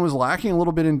this one was lacking a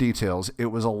little bit in details. It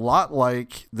was a lot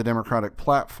like the Democratic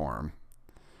platform,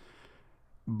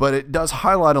 but it does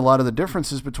highlight a lot of the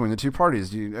differences between the two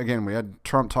parties. Again, we had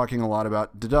Trump talking a lot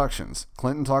about deductions.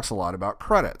 Clinton talks a lot about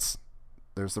credits.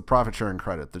 There's the profit sharing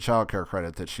credit, the child care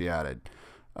credit that she added.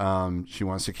 She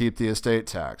wants to keep the estate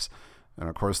tax. And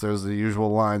of course, there's the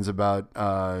usual lines about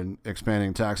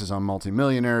expanding taxes on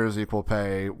multimillionaires, equal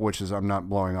pay, which is, I'm not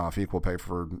blowing off, equal pay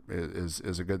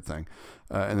is a good thing,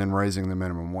 and then raising the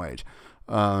minimum wage.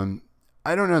 I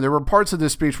don't know. There were parts of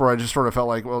this speech where I just sort of felt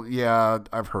like, well, yeah,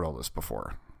 I've heard all this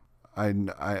before. I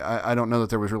don't know that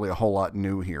there was really a whole lot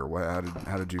new here.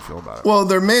 How did you feel about it? Well,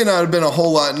 there may not have been a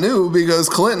whole lot new because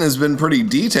Clinton has been pretty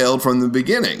detailed from the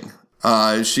beginning.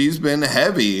 She's been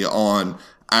heavy on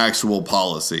actual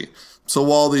policy. So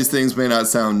while these things may not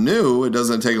sound new, it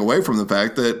doesn't take away from the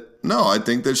fact that, no, I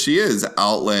think that she is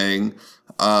outlaying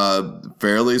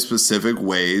fairly specific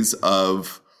ways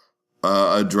of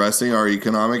addressing our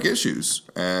economic issues.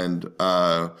 And,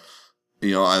 I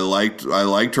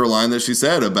liked her line that she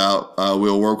said about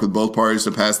we'll work with both parties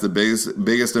to pass the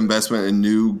biggest investment in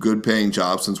new good-paying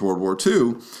jobs since World War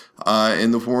II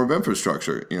in the form of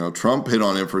infrastructure. Trump hit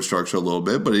on infrastructure a little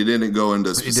bit, but he didn't go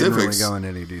into specifics. He didn't really go into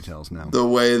any details now. The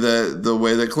way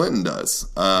that Clinton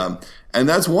does. And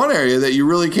that's one area that you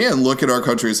really can look at our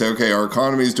country and say, okay, our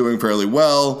economy is doing fairly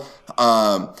well.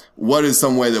 What is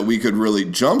some way that we could really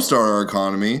jumpstart our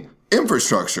economy?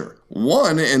 Infrastructure.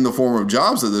 One, in the form of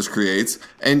jobs that this creates,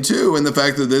 and two, in the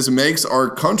fact that this makes our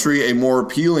country a more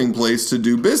appealing place to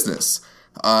do business.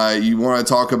 You want to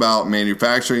talk about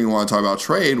manufacturing, you want to talk about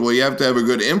trade. Well, you have to have a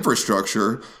good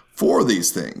infrastructure for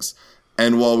these things.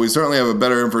 And while we certainly have a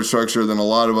better infrastructure than a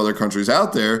lot of other countries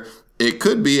out there, it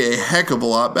could be a heck of a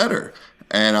lot better.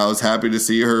 And I was happy to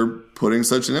see her putting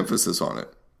such an emphasis on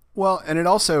it. Well, and it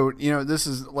also, this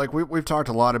is like we've talked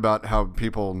a lot about how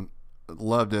people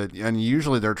loved it, and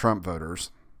usually they're Trump voters,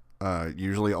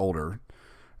 usually older,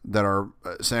 that are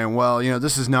saying, well,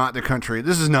 this is not the country,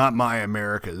 this is not my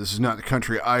America, this is not the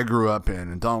country I grew up in,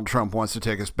 and Donald Trump wants to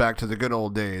take us back to the good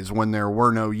old days when there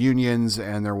were no unions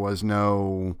and there was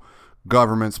no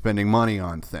government spending money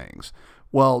on things.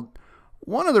 Well,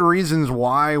 one of the reasons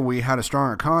why we had a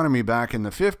strong economy back in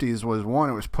the 50s was, one,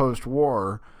 it was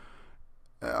post-war,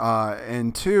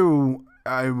 and two,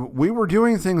 we were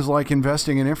doing things like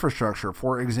investing in infrastructure,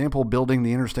 for example, building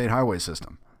the interstate highway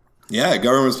system. Yeah,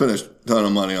 government spent a ton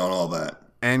of money on all that.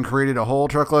 And created a whole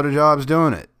truckload of jobs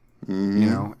doing it.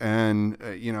 Mm-hmm.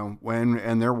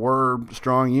 And there were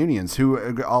strong unions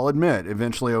who, I'll admit,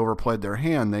 eventually overplayed their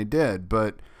hand. They did,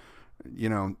 but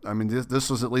this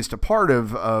was at least a part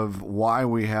of why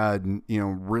we had,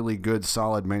 really good,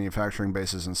 solid manufacturing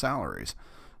bases and salaries.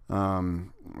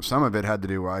 Some of it had to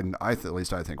do, at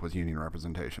least I think, with union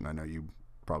representation. I know you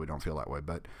probably don't feel that way,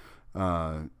 but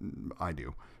I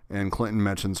do. And Clinton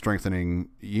mentioned strengthening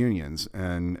unions,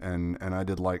 and I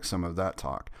did like some of that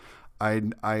talk.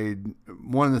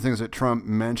 One of the things that Trump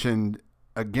mentioned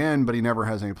again, but he never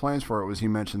has any plans for it, was he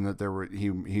mentioned that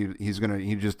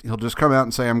he'll just come out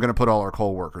and say, I'm going to put all our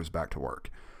coal workers back to work.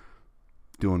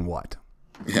 Doing what?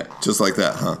 Yeah, just like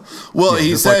that, huh? Well,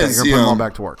 he says, like put them all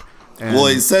back to work.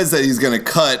 He says that he's going to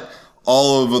cut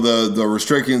all of the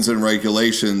restrictions and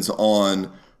regulations on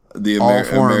the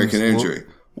American energy.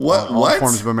 All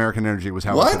forms of American energy was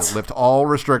how it put it. Lift all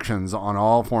restrictions on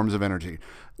all forms of energy.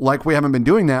 Like we haven't been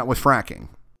doing that with fracking.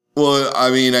 Well, I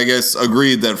mean, I guess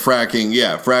agreed that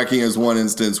fracking is one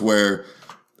instance where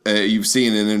you've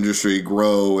seen an industry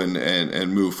grow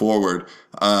and move forward.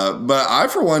 But I,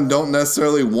 for one, don't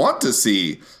necessarily want to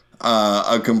see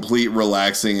a complete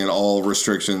relaxing in all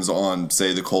restrictions on,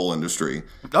 say, the coal industry.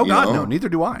 Oh, God, no, neither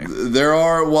do I. There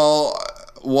are, while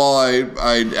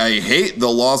I hate the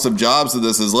loss of jobs that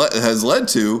this has led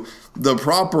to, the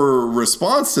proper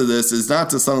response to this is not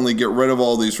to suddenly get rid of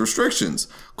all these restrictions.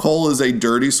 Coal is a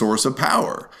dirty source of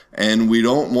power, and we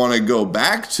don't want to go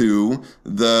back to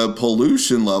the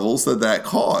pollution levels that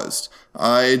caused.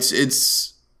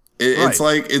 It's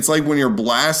like when you're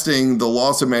blasting the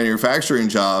loss of manufacturing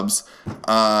jobs.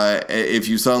 If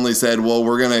you suddenly said, "Well,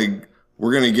 we're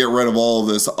gonna get rid of all of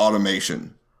this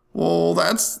automation," well,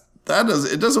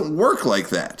 it doesn't work like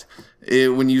that.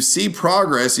 When you see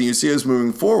progress and you see us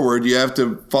moving forward, you have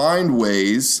to find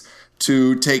ways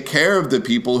to take care of the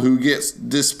people who get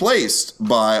displaced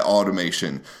by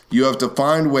automation. You have to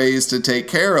find ways to take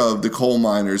care of the coal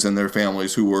miners and their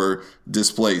families who were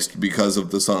displaced because of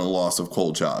the sudden loss of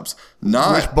coal jobs.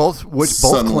 Which both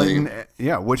Clinton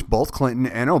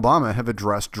and Obama have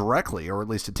addressed directly, or at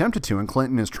least attempted to, and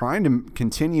Clinton is trying to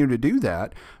continue to do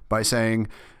that by saying,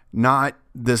 not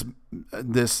this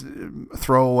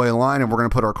throwaway line, and we're going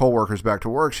to put our coal workers back to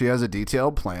work. She has a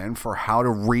detailed plan for how to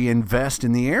reinvest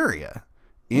in the area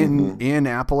in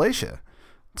Appalachia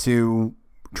to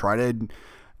try to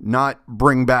not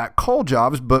bring back coal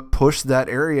jobs, but push that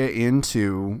area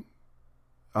into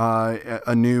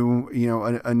new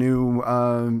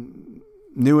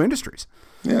industries.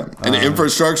 Yeah, and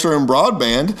infrastructure and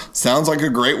broadband sounds like a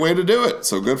great way to do it.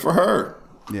 So good for her.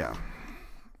 Yeah.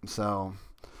 So.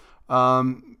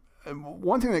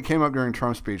 One thing that came up during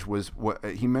Trump's speech was what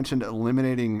he mentioned: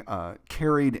 eliminating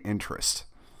carried interest,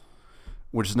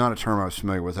 which is not a term I was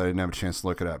familiar with. I didn't have a chance to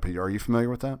look it up. Are you familiar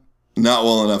with that? Not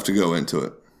well enough to go into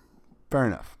it. Fair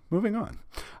enough. Moving on.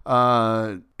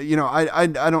 I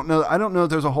don't know. I don't know if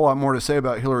there's a whole lot more to say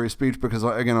about Hillary's speech because,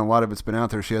 again, a lot of it's been out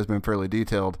there. She has been fairly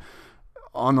detailed.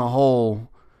 On the whole,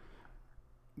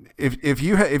 if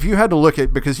you had to look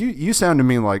at, because you sound to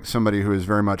me like somebody who is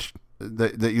very much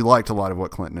that you liked a lot of what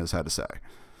Clinton has had to say.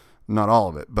 Not all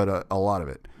of it, but a lot of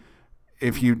it.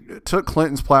 If you took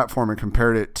Clinton's platform and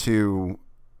compared it to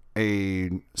a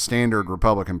standard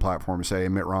Republican platform, say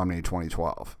Mitt Romney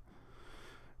 2012,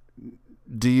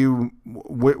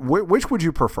 which would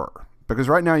you prefer? Because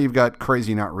right now you've got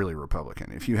crazy not really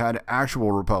Republican. If you had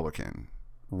actual Republican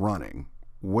running,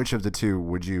 which of the two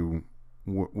would you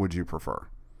prefer?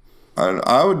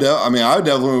 I would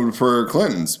definitely prefer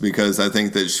Clinton's, because I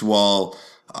think that while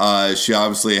she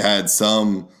obviously had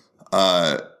some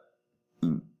not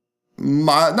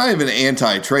even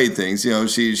anti-trade things,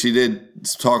 she did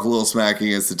talk a little smack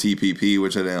against the TPP,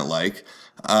 which I didn't like.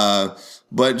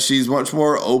 But she's much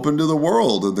more open to the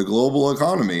world and the global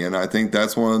economy. And I think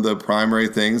that's one of the primary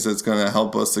things that's going to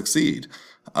help us succeed.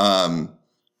 Now,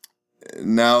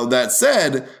 that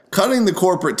said, cutting the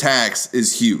corporate tax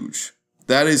is huge.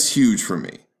 That is huge for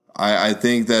me. I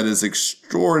think that is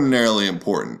extraordinarily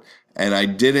important. And I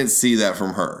didn't see that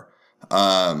from her.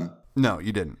 No,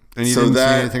 you didn't. And you didn't see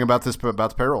anything about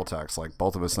the payroll tax, like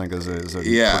both of us think is a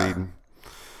pretty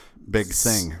big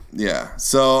thing. Yeah.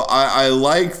 So I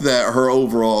like that her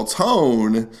overall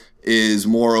tone is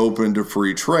more open to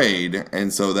free trade.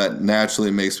 And so that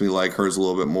naturally makes me like hers a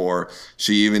little bit more.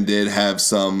 She even did have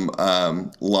some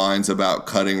lines about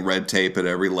cutting red tape at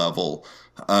every level.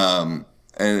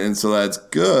 And so that's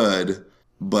good,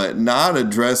 but not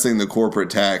addressing the corporate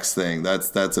tax thing.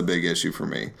 That's a big issue for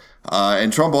me.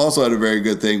 And Trump also had a very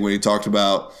good thing when he talked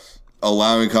about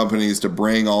allowing companies to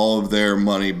bring all of their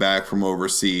money back from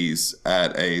overseas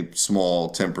at a small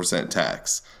 10%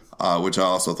 tax, which I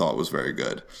also thought was very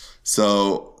good.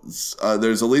 So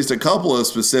there's at least a couple of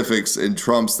specifics in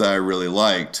Trump's that I really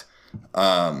liked.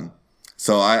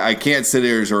 So I can't sit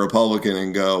here as a Republican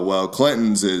and go, well,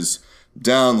 Clinton's is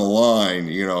down the line,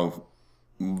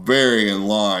 very in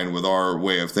line with our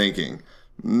way of thinking.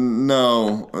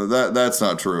 No, that's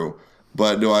not true.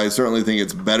 But do I certainly think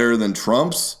it's better than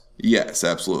Trump's? Yes,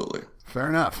 absolutely. Fair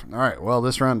enough. All right. Well,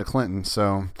 this round to Clinton,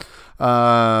 so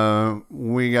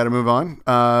we got to move on.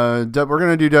 We're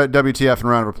going to do WTF and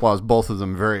round of applause, both of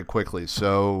them very quickly.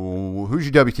 So who's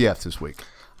your WTF this week?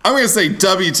 I'm going to say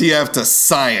WTF to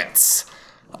science.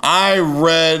 I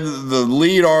read the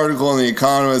lead article in The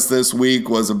Economist this week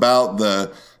was about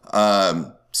the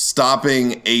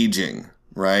stopping aging,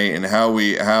 right? And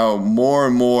how more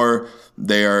and more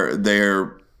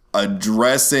they're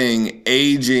addressing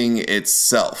aging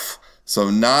itself. So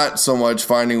not so much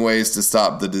finding ways to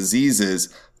stop the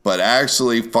diseases, but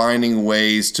actually finding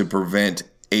ways to prevent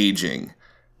aging.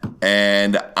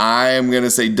 And I am going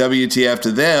to say WTF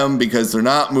to them because they're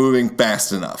not moving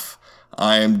fast enough.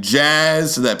 I am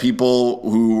jazzed that people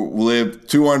who live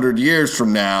 200 years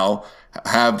from now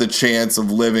have the chance of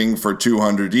living for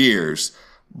 200 years,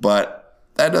 but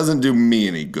that doesn't do me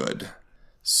any good.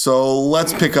 So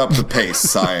let's pick up the pace,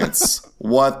 science.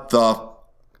 What the?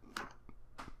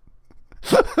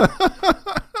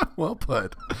 Well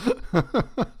put.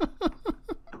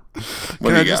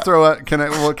 Can I just throw out? Can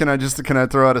I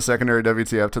throw out a secondary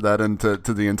WTF to that and to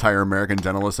the entire American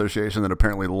Dental Association that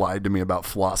apparently lied to me about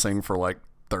flossing for like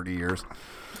 30 years?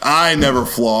 I never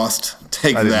flossed.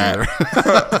 Take that.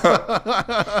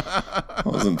 I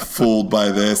wasn't fooled by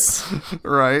this.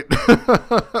 Right.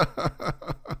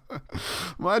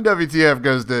 My WTF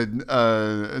goes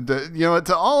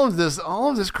to all of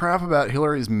this crap about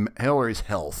Hillary's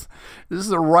health. This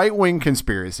is a right-wing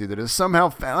conspiracy that has somehow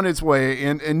found its way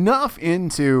enough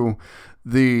into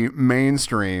the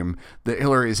mainstream that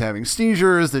Hillary is having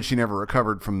seizures, that she never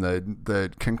recovered from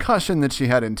the concussion that she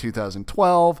had in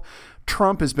 2012.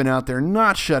 Trump has been out there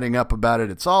not shutting up about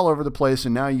it. It's all over the place.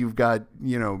 And now you've got,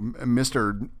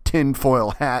 Mr.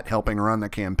 Tinfoil Hat helping run the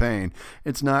campaign.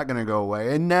 It's not going to go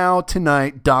away. And now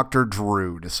tonight, Dr.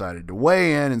 Drew decided to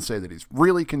weigh in and say that he's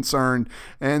really concerned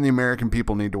and the American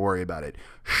people need to worry about it.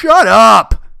 Shut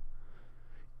up!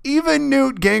 Even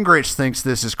Newt Gingrich thinks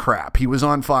this is crap. He was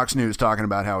on Fox News talking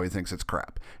about how he thinks it's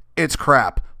crap. It's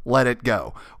crap. Let it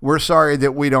go. We're sorry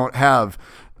that we don't have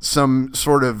some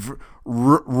sort of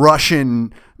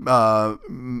Russian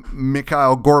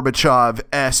Mikhail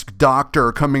Gorbachev-esque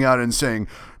doctor coming out and saying,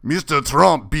 Mr.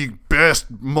 Trump, be best,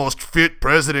 most fit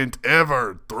president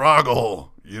ever, Drago.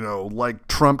 Like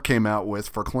Trump came out with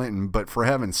for Clinton. But for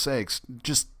heaven's sakes,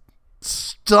 just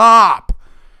stop.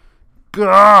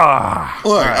 Gah.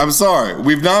 Look, right. I'm sorry.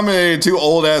 We've nominated two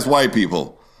old-ass white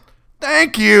people.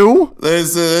 Thank you.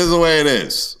 This is the way it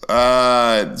is.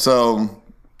 But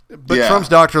yeah. Trump's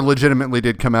doctor legitimately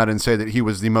did come out and say that he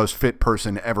was the most fit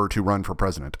person ever to run for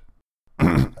president.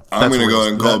 I'm going to go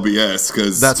ahead and call BS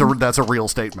because that's a real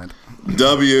statement.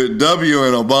 W and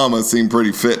Obama seem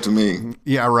pretty fit to me.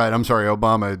 Yeah, right. I'm sorry,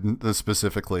 Obama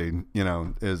specifically.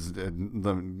 Is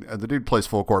the dude plays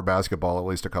full court basketball at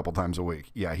least a couple times a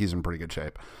week. Yeah, he's in pretty good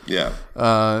shape. Yeah.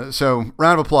 So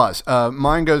round of applause.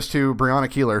 Mine goes to Breonna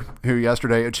Keeler, who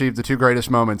yesterday achieved the two greatest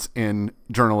moments in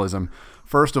journalism.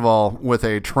 First of all, with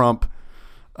a Trump.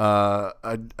 A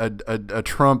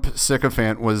Trump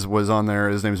sycophant was on there.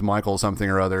 His name's Michael something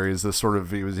or other. He's this sort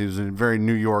of he was a very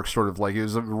New York sort of like he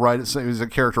was a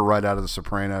character right out of The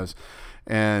Sopranos,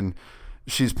 and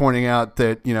she's pointing out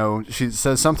that she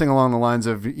says something along the lines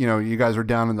of you guys are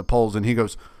down in the polls, and he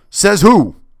goes, says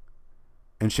who?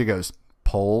 And she goes,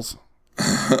 polls.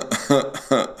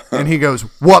 And he goes,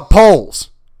 what polls?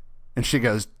 And she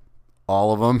goes,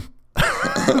 all of them.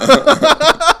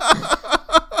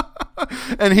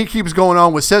 And he keeps going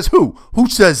on with, says who? Who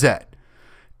says that?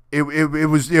 It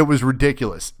was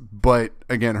ridiculous. But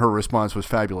again, her response was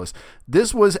fabulous.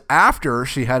 This was after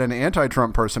she had an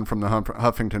anti-Trump person from the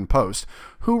Huffington Post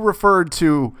who referred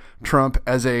to Trump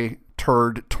as a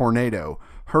turd tornado.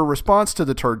 Her response to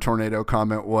the turd tornado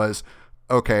comment was,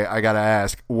 okay, I got to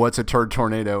ask, what's a turd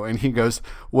tornado? And he goes,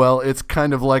 well, it's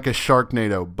kind of like a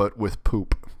Sharknado, but with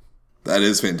poop. That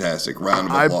is fantastic. Round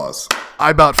of applause.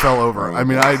 I about fell over. I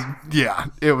mean,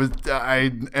 it was,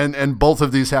 and both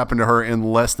of these happened to her in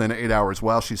less than 8 hours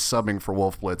while she's subbing for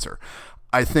Wolf Blitzer.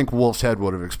 I think Wolf's head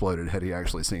would have exploded had he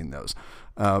actually seen those.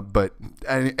 But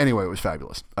anyway, it was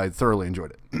fabulous. I thoroughly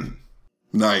enjoyed it.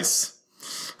 Nice.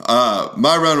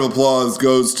 My round of applause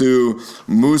goes to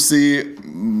Musi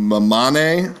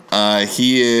Mamane.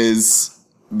 He is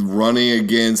running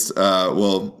against,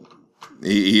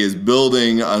 he is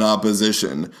building an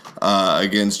opposition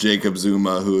against Jacob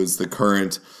Zuma, who is the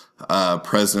current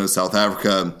president of South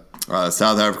Africa.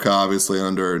 South Africa, obviously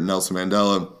under Nelson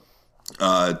Mandela,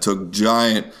 took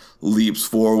giant leaps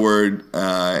forward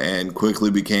and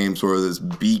quickly became sort of this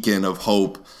beacon of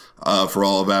hope for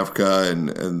all of Africa.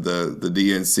 And the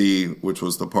DNC, which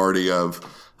was the party of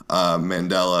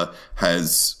Mandela,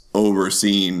 has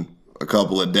overseen a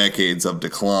couple of decades of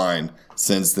decline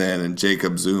since then, and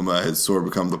Jacob Zuma has sort of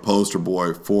become the poster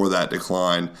boy for that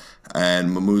decline. And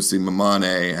Mamusi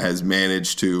Mamane has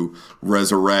managed to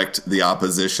resurrect the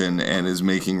opposition and is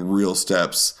making real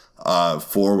steps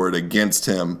forward against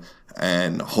him,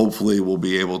 and hopefully will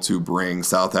be able to bring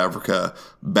South Africa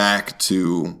back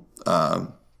to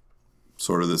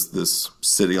sort of this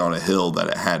city on a hill that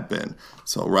it had been.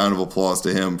 So round of applause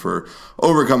to him for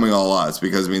overcoming all odds,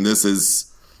 because I mean, this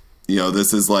is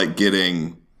like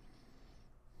getting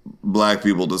black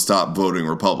people to stop voting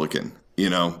Republican,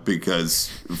 because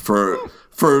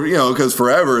because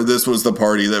forever this was the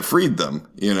party that freed them,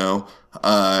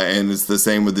 and it's the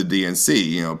same with the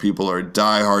DNC. People are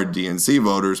diehard DNC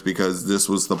voters because this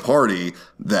was the party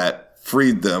that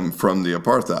freed them from the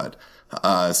apartheid.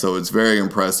 So it's very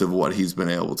impressive what he's been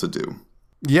able to do.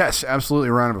 Yes, absolutely.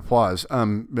 A round of applause.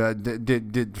 Did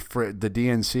the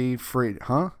DNC freed?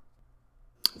 Huh?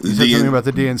 You said something about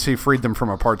the DNC freed them from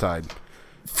apartheid.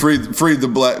 Freed the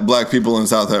black people in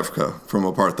South Africa from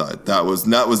apartheid. That was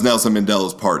Nelson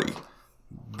Mandela's party.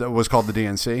 That was called the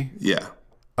DNC? Yeah.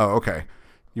 Oh, okay.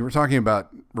 You were talking about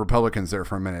Republicans there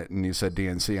for a minute, and you said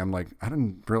DNC. I'm like, I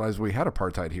didn't realize we had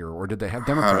apartheid here, or did they have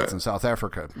Democrats in South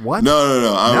Africa? What?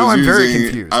 No. I'm very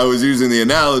confused. I was using the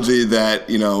analogy that,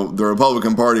 the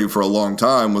Republican Party for a long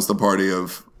time was the party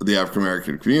of the African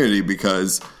American community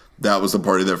because that was the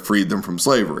party that freed them from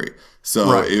slavery.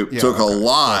 So it took a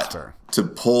lot to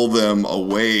pull them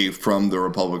away from the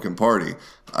Republican Party.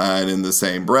 And in the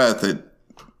same breath, the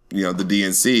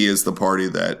DNC is the party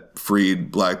that freed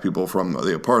black people from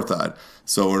the apartheid.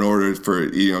 So in order for,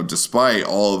 despite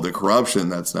all of the corruption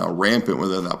that's now rampant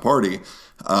within that party,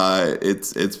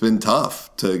 it's been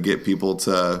tough to get people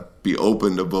to be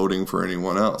open to voting for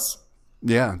anyone else.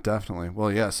 Yeah, definitely.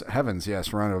 Well, yes, heavens, yes,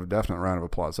 definite round of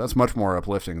applause. That's much more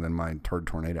uplifting than my turd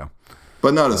tornado.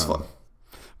 But not as fun.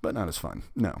 But not as fun.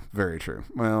 No, very true.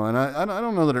 Well, and I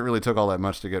don't know that it really took all that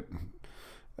much to get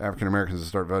African Americans to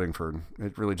start voting for.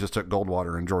 It really just took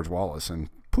Goldwater and George Wallace, and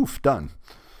poof, done.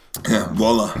 Yeah,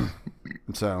 voila.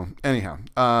 So anyhow,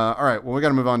 all right. Well, we got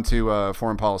to move on to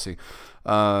foreign policy.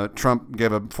 Trump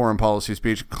gave a foreign policy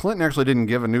speech. Clinton actually didn't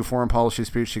give a new foreign policy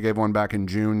speech. She gave one back in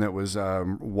June that was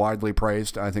widely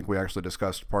praised. I think we actually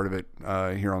discussed part of it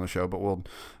here on the show, but we'll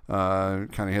kind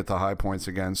of hit the high points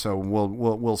again. So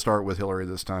we'll start with Hillary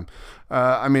this time.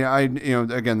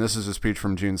 Again, this is a speech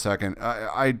from June 2nd.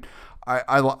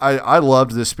 I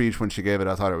loved this speech when she gave it.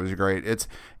 I thought it was great.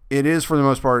 It is for the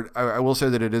most part. I will say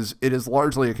that it is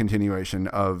largely a continuation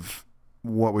of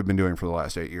what we've been doing for the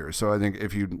last 8 years. So I think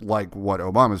if you like what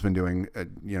Obama's been doing,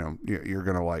 you're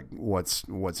going to like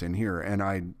what's in here. And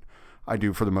I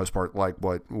do for the most part like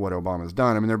what Obama's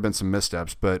done. I mean, there have been some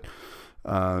missteps, but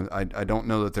I don't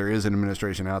know that there is an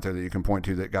administration out there that you can point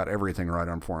to that got everything right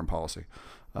on foreign policy.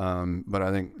 But I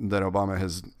think that Obama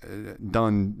has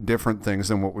done different things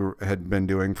than what we had been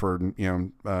doing for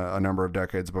a number of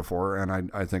decades before,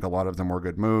 and I think a lot of them were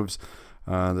good moves.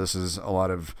 This is a lot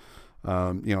of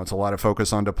it's a lot of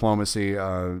focus on diplomacy,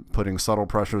 putting subtle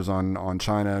pressures on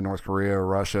China, North Korea,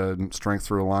 Russia, strength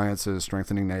through alliances,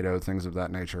 strengthening NATO, things of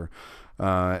that nature,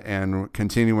 and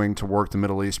continuing to work the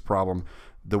Middle East problem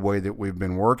the way that we've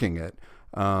been working it.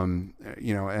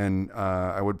 And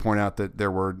I would point out that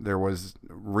there was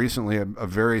recently a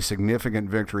very significant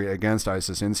victory against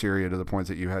ISIS in Syria, to the point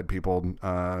that you had people,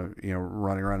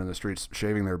 running around in the streets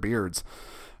shaving their beards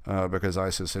because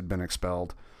ISIS had been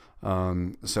expelled.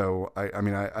 So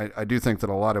I do think that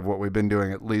a lot of what we've been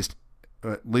doing, at least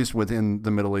within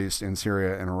the Middle East, in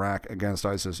Syria and Iraq against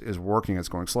ISIS, is working. It's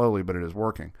going slowly, but it is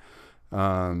working.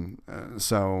 I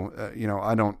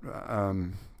don't.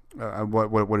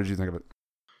 What did you think of it?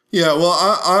 Yeah, well,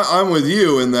 I'm with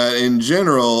you in that, in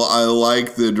general, I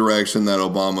like the direction that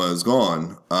Obama has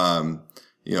gone.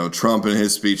 Trump in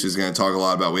his speech is going to talk a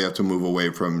lot about we have to move away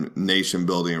from nation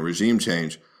building and regime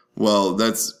change. Well,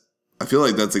 I feel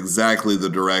like that's exactly the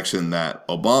direction that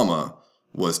Obama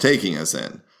was taking us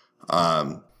in. I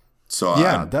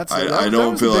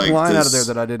don't feel a big like line this out of there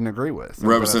that I didn't agree with.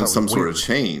 Represents some sort of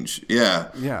change. Yeah.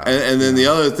 Yeah. And then the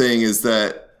other thing is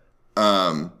that,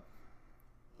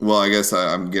 I guess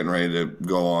I'm getting ready to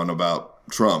go on about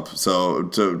Trump. So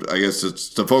to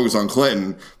focus on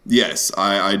Clinton, yes,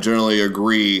 I generally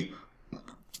agree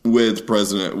with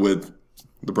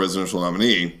the presidential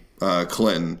nominee,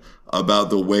 Clinton, about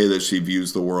the way that she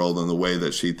views the world and the way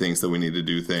that she thinks that we need to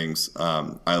do things.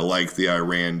 I like the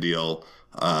Iran deal.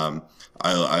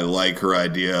 I like her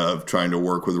idea of trying to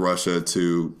work with Russia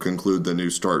to conclude the New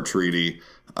START treaty.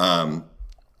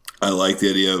 I like the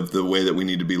idea of the way that we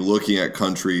need to be looking at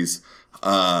countries,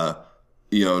 not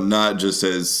just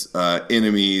as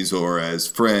enemies or as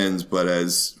friends, but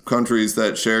as countries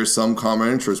that share some common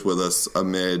interest with us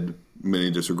amid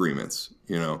many disagreements,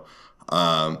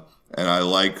 And I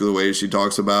like the way she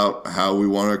talks about how we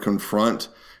want to confront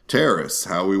terrorists,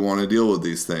 how we want to deal with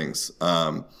these things,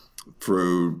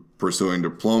 through pursuing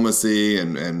diplomacy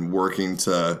and working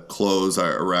to close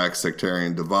our Iraq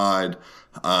sectarian divide,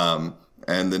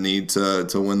 and the need to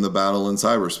win the battle in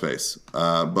cyberspace.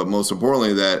 But most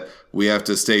importantly, that we have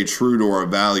to stay true to our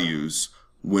values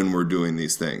when we're doing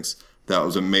these things. That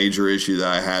was a major issue that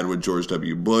I had with George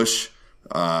W. Bush.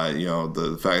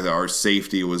 The fact that our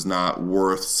safety was not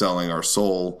worth selling our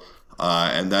soul.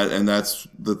 And that's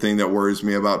the thing that worries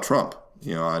me about Trump.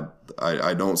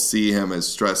 I don't see him as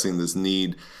stressing this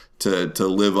need to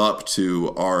live up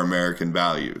to our American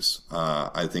values.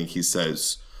 I think he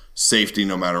says safety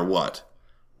no matter what.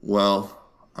 Well,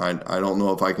 I don't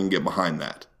know if I can get behind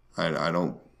that.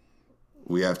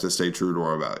 We have to stay true to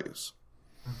our values.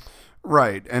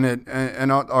 Right,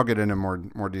 and I'll get into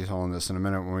more detail on this in a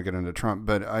minute when we get into Trump.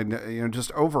 But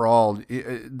just overall,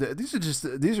 these are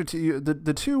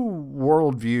the two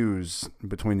worldviews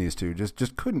between these two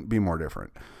just couldn't be more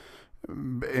different.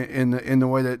 In the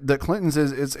way that Clinton's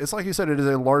is, it's like you said, it is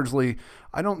a largely.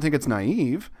 I don't think it's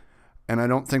naive. And I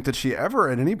don't think that she ever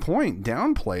at any point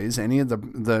downplays any of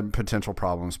the potential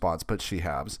problem spots, but she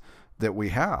has that we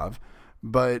have,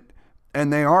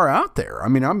 and they are out there. I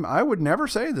mean, I would never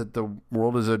say that the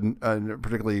world is it's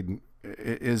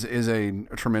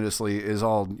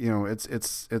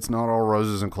not all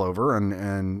roses and clover,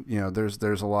 and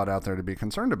there's a lot out there to be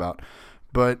concerned about,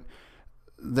 but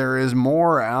there is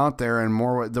more out there, and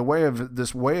more the way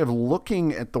of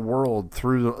looking at the world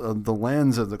through the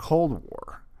lens of the Cold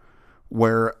War.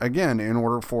 Where, again, in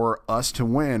order for us to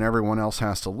win, everyone else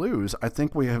has to lose. I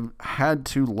think we have had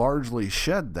to largely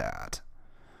shed that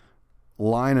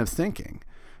line of thinking.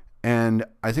 And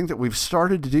I think that we've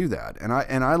started to do that. And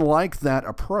I like that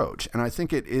approach. And I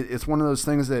think it's one of those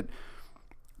things that,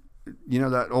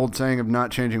 that old saying of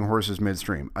not changing horses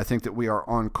midstream. I think that we are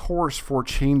on course for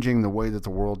changing the way that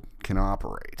the world can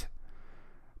operate.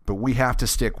 But we have to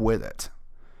stick with it.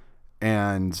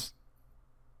 And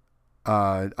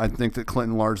I think that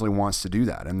Clinton largely wants to do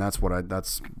that, and that's what I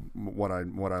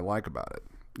like about it,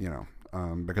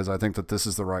 because I think that this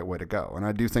is the right way to go, and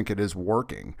I do think it is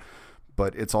working,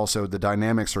 but it's also the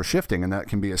dynamics are shifting, and that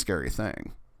can be a scary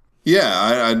thing.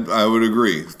 Yeah, I would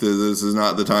agree. This is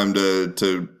not the time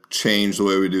to change the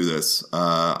way we do this.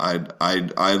 I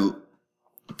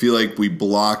feel like we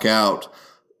block out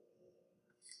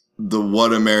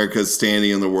what America's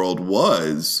standing in the world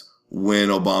was when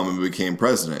Obama became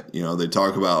president. They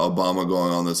talk about Obama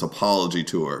going on this apology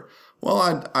tour.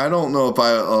 Well, I don't know if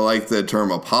I like the term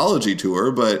apology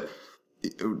tour, but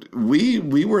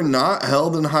we were not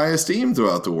held in high esteem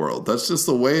throughout the world. That's just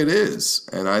the way it is.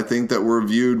 And I think that we're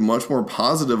viewed much more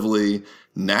positively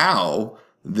now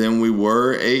than we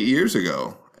were 8 years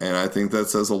ago. And I think that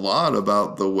says a lot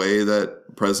about the way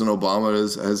that President Obama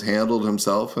has handled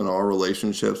himself in our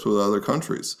relationships with other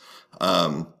countries.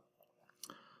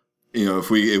 If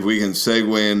we can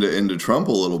segue into Trump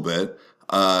a little bit,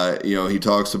 he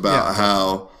talks about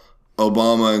how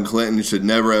Obama and Clinton should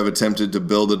never have attempted to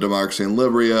build a democracy in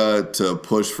Libya, to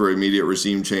push for immediate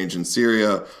regime change in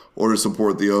Syria, or to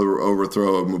support the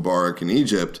overthrow of Mubarak in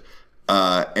Egypt.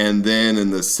 And then in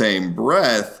the same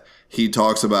breath, he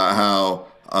talks about how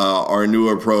our new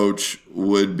approach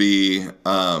would be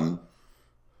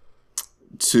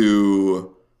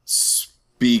to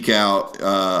speak out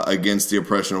against the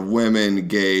oppression of women,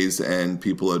 gays, and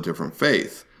people of different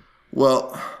faith.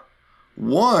 Well,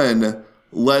 one,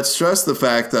 let's stress the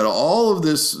fact that all of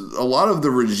this, a lot of the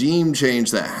regime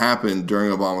change that happened during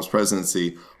Obama's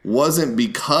presidency wasn't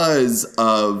because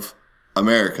of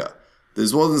America.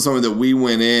 This wasn't something that we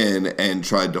went in and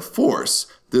tried to force.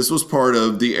 This was part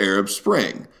of the Arab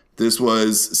Spring. This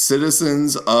was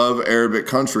citizens of Arabic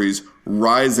countries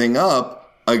rising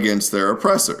up against their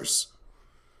oppressors.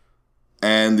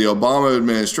 And the Obama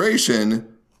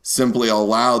administration simply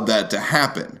allowed that to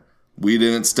happen. We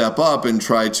didn't step up and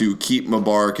try to keep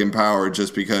Mubarak in power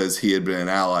just because he had been an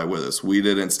ally with us. We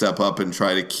didn't step up and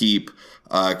try to keep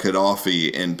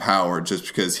Gaddafi in power just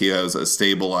because he has a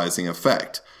stabilizing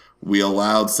effect. We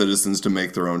allowed citizens to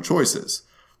make their own choices.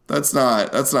 That's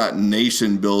not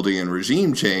nation building and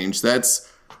regime change. That's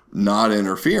not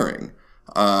interfering.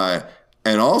 And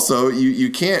also,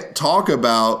 you can't talk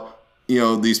about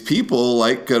these people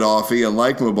like Gaddafi and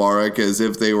like Mubarak as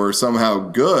if they were somehow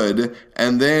good,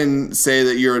 and then say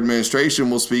that your administration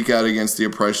will speak out against the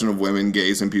oppression of women,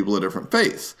 gays, and people of different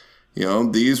faiths.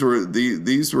 These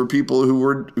were people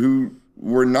who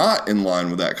were not in line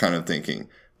with that kind of thinking.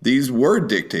 These were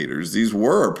dictators. These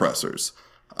were oppressors.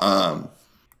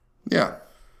 Yeah,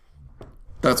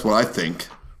 that's what I think.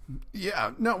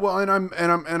 Yeah, no, well, and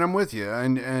I'm with you,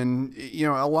 and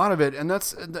a lot of it, and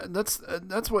that's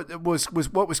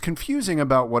what was confusing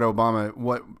about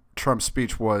what Trump's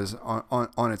speech was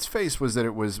on its face, was that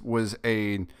it was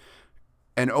an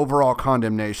overall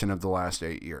condemnation of the last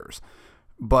 8 years,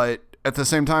 but at the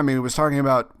same time he was talking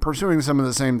about pursuing some of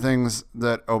the same things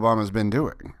that Obama's been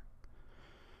doing,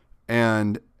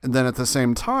 and then at the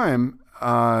same time,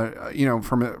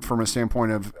 from a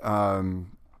standpoint of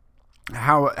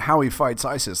how he fights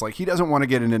ISIS. Like, he doesn't want to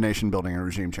get into nation building and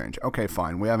regime change. Okay,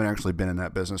 fine. We haven't actually been in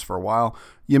that business for a while.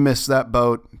 You missed that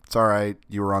boat. It's all right.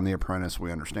 You were on The Apprentice.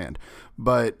 We understand.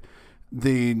 But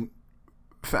the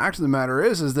fact of the matter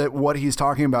is that what he's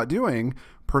talking about doing,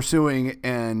 pursuing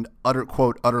and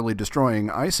utterly destroying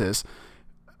ISIS,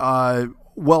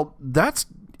 that's,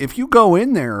 if you go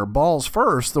in there balls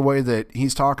first, the way that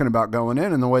he's talking about going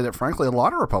in, and the way that, frankly, a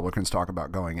lot of Republicans talk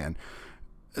about going in,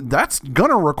 that's going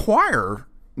to require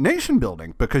nation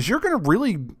building, because you're going to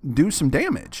really do some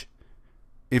damage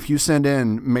if you send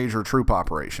in major troop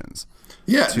operations.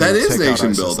 Yeah, that is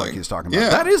nation building. Like he's talking about. Yeah.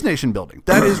 That is nation building.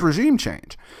 That is regime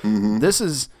change. Mm-hmm. This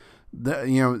is,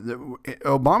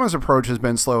 Obama's approach has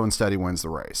been slow and steady wins the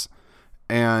race.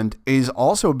 And he's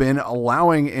also been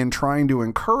allowing and trying to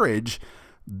encourage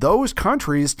those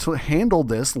countries to handle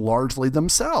this largely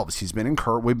themselves.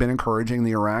 We've been encouraging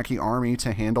the Iraqi army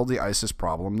to handle the ISIS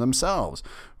problem themselves.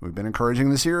 We've been encouraging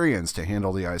the Syrians to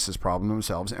handle the ISIS problem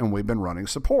themselves, and we've been running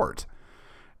support.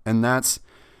 And that's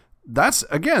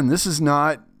again, this is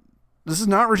not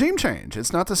regime change.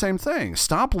 It's not the same thing.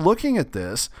 Stop looking at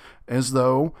this as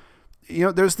though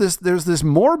there's this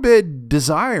morbid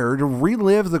desire to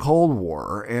relive the Cold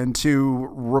War and to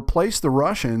replace the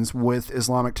Russians with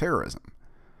Islamic terrorism,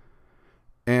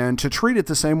 and to treat it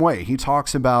the same way. He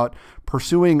talks about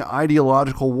pursuing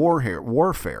ideological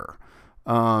warfare,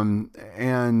 and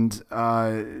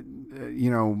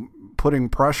putting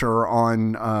pressure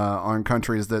on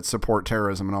countries that support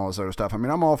terrorism and all this other stuff. I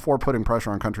mean, I'm all for putting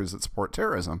pressure on countries that support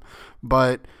terrorism,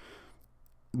 but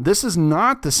this is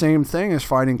not the same thing as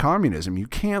fighting communism. You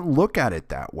can't look at it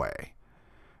that way.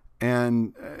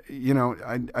 And,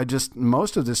 I just,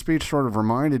 most of the speech sort of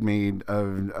reminded me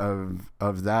of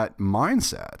that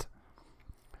mindset.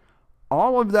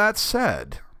 All of that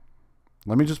said,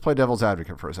 let me just play devil's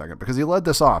advocate for a second, because he led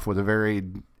this off with a very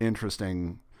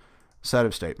interesting set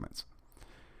of statements.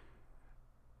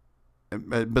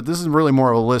 But this is really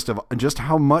more of a list of just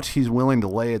how much he's willing to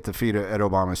lay at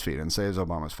Obama's feet and say it's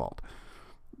Obama's fault.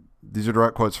 These are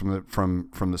direct quotes from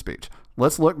the speech.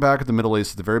 Let's look back at the Middle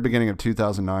East at the very beginning of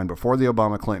 2009, before the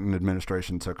Obama-Clinton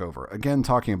administration took over. Again,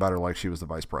 talking about her like she was the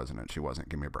vice president. She wasn't.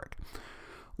 Give me a break.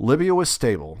 Libya was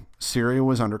stable. Syria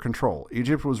was under control.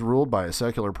 Egypt was ruled by a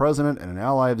secular president and an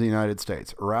ally of the United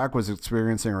States. Iraq was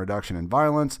experiencing a reduction in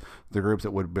violence. The group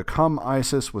that would become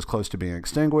ISIS was close to being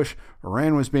extinguished.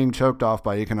 Iran was being choked off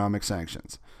by economic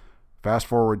sanctions. Fast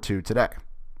forward to today.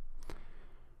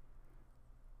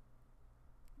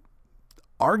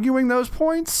 Arguing those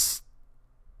points,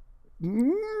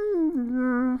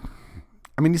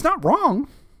 I mean, he's not wrong,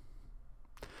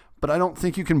 but I don't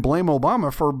think you can blame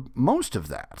Obama for most of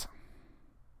that.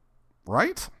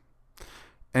 Right?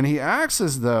 And he acts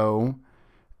as though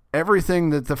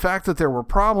the fact that there were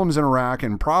problems in Iraq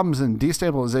and problems in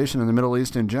destabilization in the Middle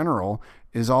East in general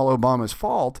is all Obama's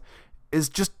fault is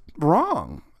just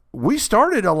wrong. We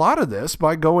started a lot of this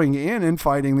by going in and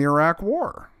fighting the Iraq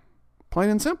war.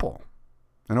 Plain and simple.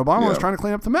 And Obama was trying to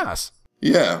clean up the mess.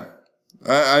 Yeah.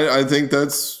 I think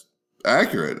that's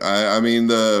accurate. I mean,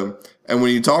 and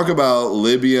when you talk about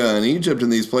Libya and Egypt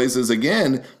and these places,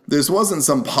 again, this wasn't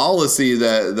some policy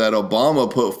that Obama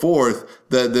put forth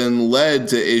that then led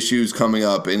to issues coming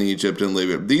up in Egypt and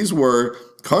Libya. These were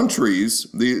countries,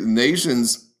 the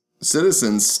nations,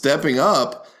 citizens stepping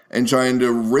up and trying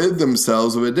to rid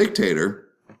themselves of a dictator.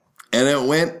 And it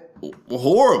went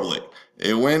horribly.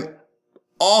 It went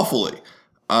awfully.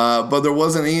 But there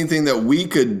wasn't anything that we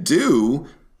could do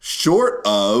short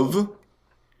of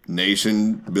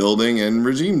nation building and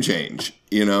regime change,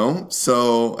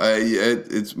 So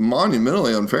it's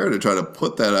monumentally unfair to try to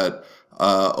put that at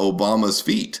Obama's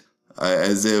feet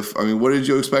as if, what did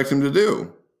you expect him to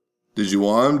do? Did you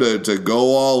want him to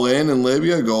go all in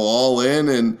Libya, go all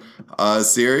in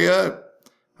Syria?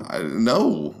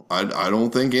 No, I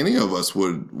don't think any of us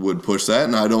would push that.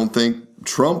 And I don't think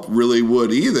Trump really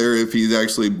would either if he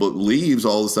actually believes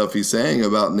all the stuff he's saying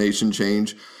about nation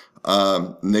change,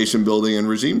 nation building and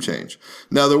regime change.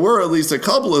 Now, there were at least a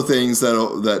couple of things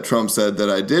that Trump said that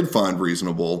I did find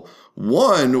reasonable.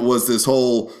 One was this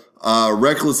whole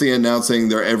recklessly announcing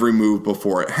their every move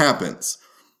before it happens.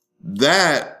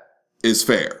 That is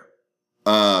fair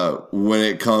when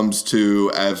it comes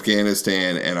to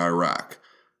Afghanistan and Iraq.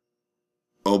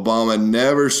 Obama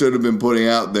never should have been putting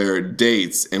out there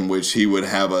dates in which he would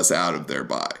have us out of there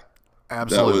by.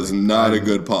 Absolutely. That was not a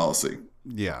good policy.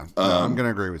 Yeah, I'm going to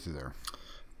agree with you there.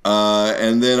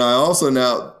 And then I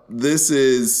also this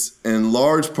is in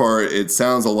large part, it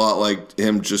sounds a lot like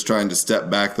him just trying to step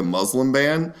back the Muslim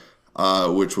ban,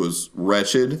 which was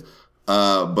wretched.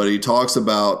 But he talks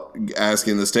about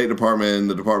asking the State Department and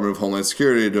the Department of Homeland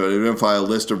Security to identify a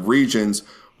list of regions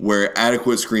where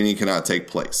adequate screening cannot take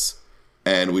place.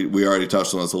 And we already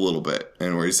touched on this a little bit,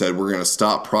 and where he said we're going to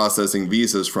stop processing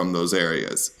visas from those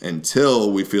areas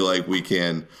until we feel like we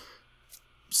can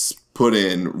put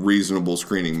in reasonable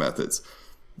screening methods.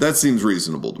 That seems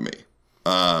reasonable to me.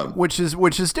 Which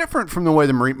is different from the way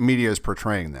the media is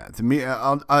portraying that.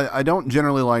 I don't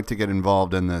generally like to get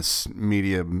involved in this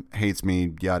media hates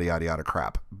me, yada, yada, yada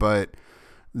crap. But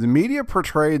the media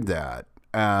portrayed that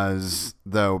as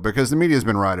though, because the media has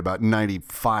been right about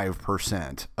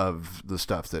 95% of the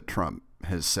stuff that Trump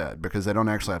has said, because they don't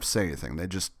actually have to say anything. They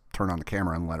just turn on the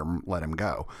camera and let him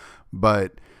go.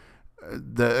 But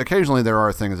occasionally there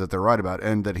are things that they're right about,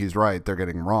 and that he's right, they're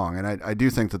getting wrong. And I do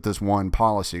think that this one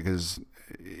policy, because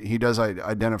he does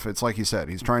identify, it's like he said,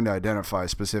 he's trying to identify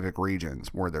specific regions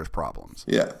where there's problems.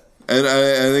 Yeah. And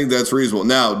I think that's reasonable.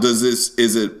 Now,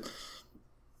 is it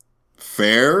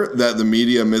fair that the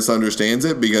media misunderstands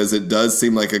it, because it does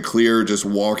seem like a clear just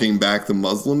walking back the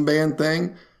Muslim ban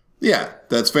thing? Yeah,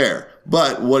 that's fair.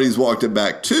 But what he's walked it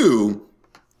back to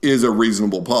is a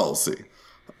reasonable policy.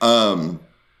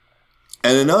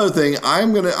 And another thing,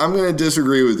 I'm gonna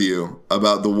disagree with you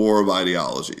about the war of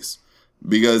ideologies,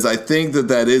 because I think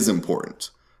that is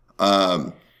important.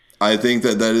 I think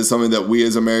that is something that we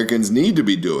as Americans need to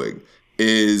be doing,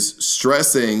 is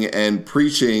stressing and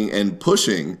preaching and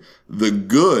pushing the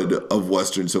good of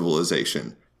Western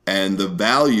civilization and the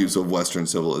values of Western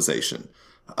civilization,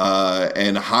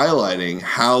 and highlighting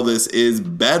how this is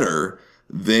better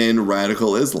than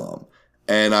radical Islam.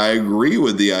 And I agree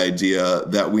with the idea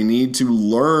that we need to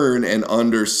learn and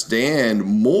understand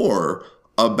more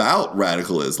about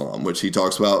radical Islam, which he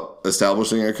talks about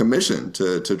establishing a commission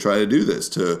to try to do this,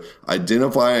 to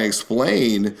identify and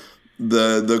explain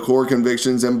the core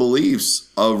convictions and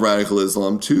beliefs of radical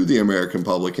Islam to the American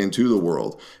public and to the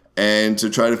world, and to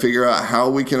try to figure out how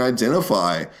we can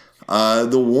identify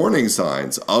the warning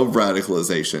signs of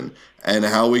radicalization, and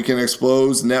how we can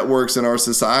expose networks in our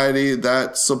society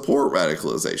that support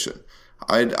radicalization.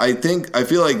 I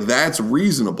feel like that's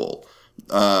reasonable.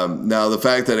 Now, the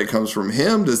fact that it comes from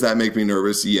him, does that make me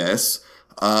nervous? Yes,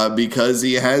 because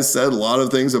he has said a lot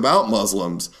of things about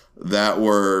Muslims that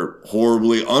were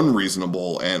horribly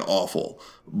unreasonable and awful.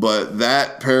 But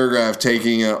that paragraph,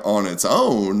 taking it on its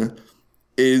own,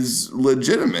 is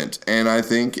legitimate and I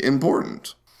think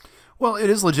important. Well,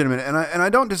 it is legitimate, and I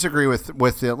don't disagree with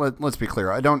the. Let's be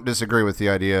clear. I don't disagree with the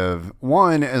idea of,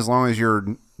 one, as long as you're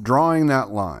drawing that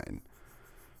line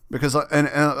Because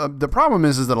the problem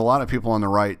is that a lot of people on the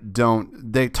right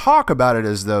they talk about it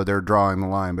as though they're drawing the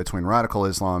line between radical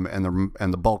Islam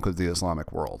and the bulk of the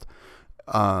Islamic world.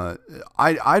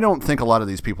 I don't think a lot of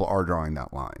these people are drawing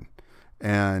that line.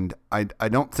 And I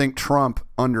don't think Trump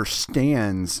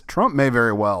understands. Trump may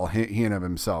very well, he and of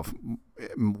himself,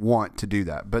 want to do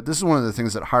that. But this is one of the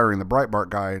things that hiring the Breitbart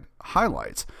guy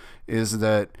highlights, is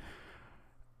that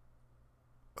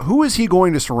who is he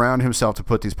going to surround himself to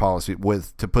put these policies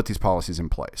in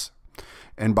place?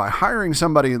 And by hiring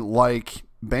somebody like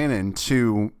Bannon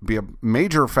to be a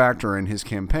major factor in his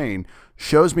campaign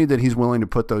shows me that he's willing to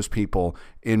put those people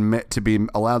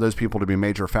allow those people to be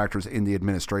major factors in the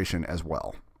administration as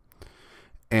well.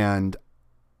 And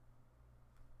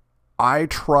I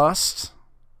trust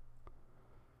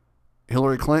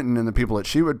Hillary Clinton and the people that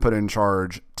she would put in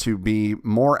charge to be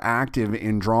more active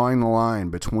in drawing the line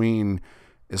between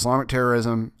Islamic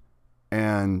terrorism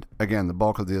and, again, the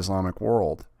bulk of the Islamic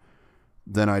world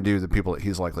than I do the people that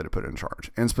he's likely to put in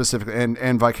charge, and specifically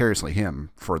and vicariously him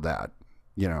for that,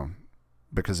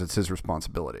 because it's his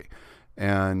responsibility.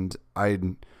 And I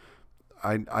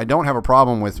don't have a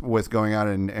problem with going out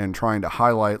and trying to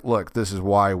highlight, look, this is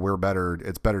why we're better.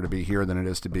 It's better to be here than it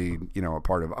is to be, a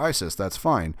part of ISIS. That's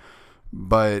fine.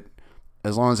 But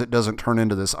as long as it doesn't turn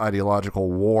into this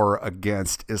ideological war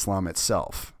against Islam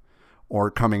itself, or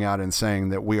coming out and saying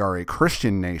that we are a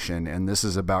Christian nation and this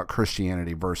is about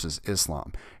Christianity versus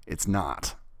Islam. It's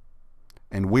not.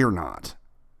 And we're not.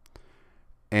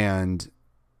 And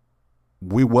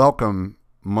we welcome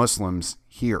Muslims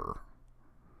here.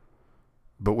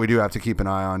 But we do have to keep an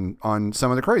eye on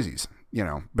some of the crazies,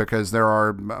 because there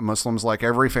are Muslims, like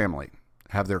every family,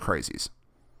 have their crazies.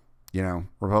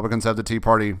 Republicans have the Tea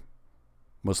Party.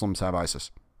 Muslims have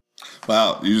ISIS.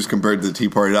 Wow, you just compared the Tea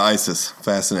Party to ISIS.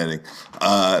 Fascinating.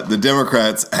 The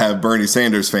Democrats have Bernie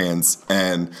Sanders fans,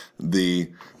 and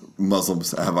the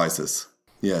Muslims have ISIS.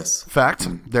 Yes. Fact.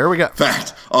 There we go.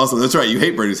 Fact. Also, that's right. You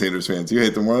hate Bernie Sanders fans. You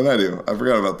hate them more than I do. I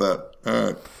forgot about that.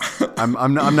 All right.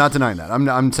 I'm not denying that.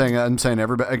 I'm saying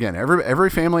every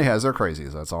family has their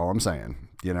crazies. That's all I'm saying.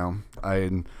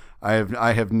 I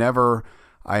have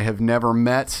never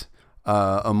met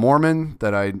a Mormon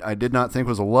that I did not think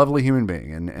was a lovely human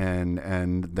being,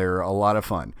 and they're a lot of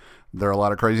fun. There are a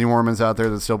lot of crazy Mormons out there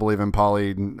that still believe in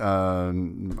polygamous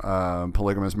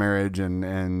marriage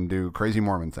and do crazy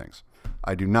Mormon things.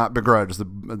 I do not begrudge the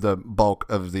bulk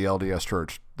of the LDS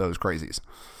Church those crazies,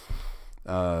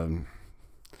 and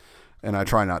I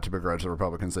try not to begrudge the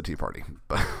Republicans, the Tea Party.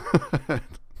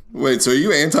 Wait, so are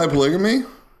you anti-polygamy?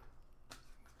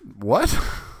 What?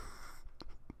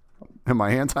 Am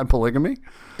I anti-polygamy?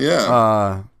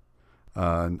 Yeah.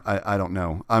 I don't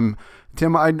know.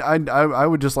 Tim. I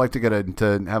would just like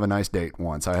to have a nice date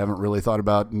once. I haven't really thought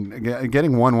about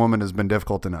getting one woman has been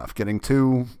difficult enough. Getting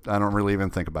two, I don't really even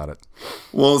think about it.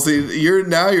 Well, see, you're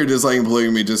disliking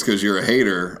polygamy just because you're a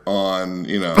hater on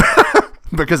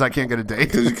because I can't get a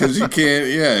date. Because you can't.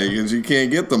 Yeah, because you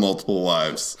can't get the multiple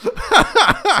wives.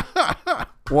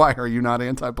 Why are you not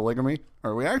anti-polygamy?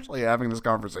 Are we actually having this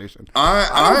conversation?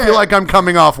 I don't feel like I'm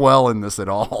coming off well in this at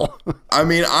all. I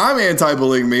mean, I'm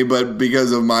anti-polygamy, but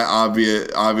because of my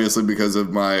obviously because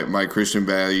of my Christian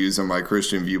values and my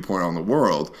Christian viewpoint on the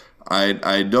world,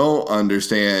 I don't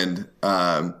understand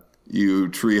you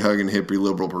tree-hugging hippie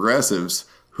liberal progressives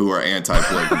who are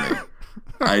anti-polygamy.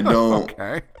 I don't.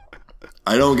 Okay.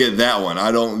 I don't get that one.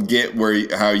 I don't get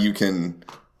how you can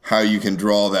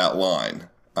draw that line.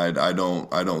 I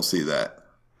don't see that.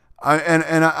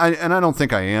 I don't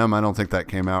think I am. I don't think that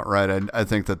came out right. I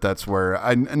think that's where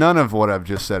none of what I've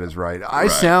just said is right. I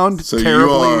sound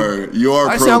terribly. You are.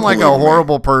 I sound like a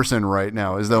horrible person right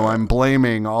now, as though I'm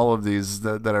blaming all of these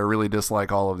that I really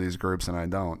dislike all of these groups, and I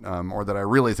don't, or that I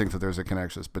really think that there's a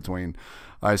connection between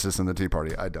ISIS and the Tea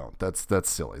Party. I don't. That's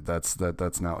silly. That's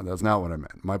not what I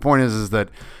meant. My point is that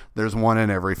there's one in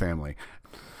every family.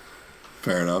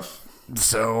 Fair enough.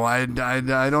 So I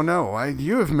don't know.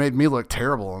 You have made me look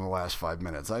terrible in the last 5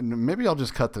 minutes. Maybe I'll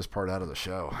just cut this part out of the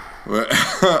show. I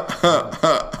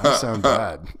sound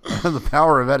bad. The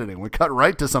power of editing. We cut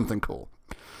right to something cool.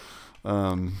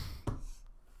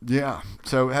 Yeah.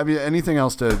 So have you anything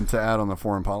else to add on the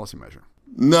foreign policy measure?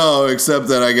 No, except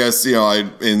that I guess, I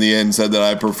in the end said that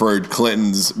I preferred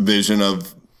Clinton's vision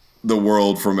of the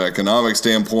world from an economic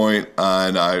standpoint.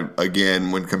 And I,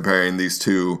 again, when comparing these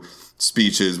two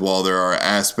speeches, while there are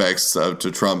aspects to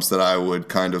Trump's that I would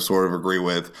kind of sort of agree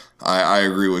with, I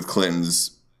agree with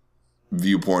Clinton's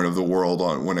viewpoint of the world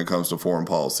when it comes to foreign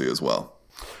policy as well.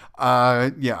 I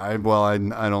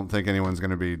don't think anyone's going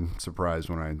to be surprised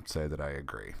when I say that I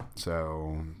agree.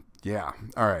 So, yeah.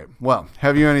 All right. Well,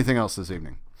 have you anything else this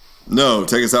evening? No,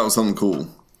 take us out with something cool.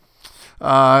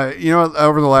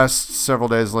 Over the last several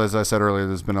days, as I said earlier,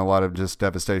 there's been a lot of just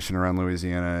devastation around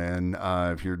Louisiana. And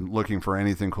if you're looking for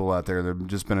anything cool out there, there have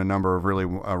just been a number of really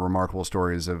remarkable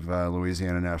stories of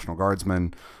Louisiana National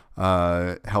Guardsmen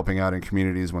helping out in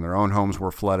communities when their own homes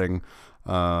were flooding,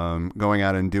 going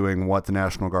out and doing what the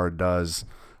National Guard does,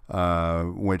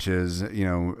 which is,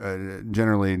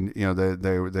 generally,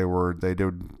 they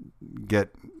did get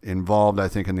involved, I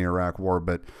think, in the Iraq War,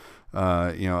 but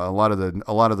a lot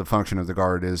of the function of the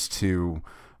Guard is to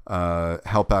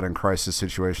help out in crisis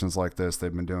situations like this.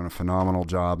 They've been doing a phenomenal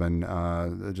job, and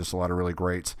just a lot of really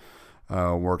great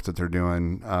work that they're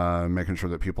doing, making sure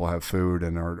that people have food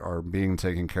and are being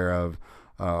taken care of.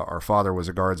 Our father was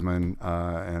a guardsman,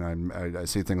 and I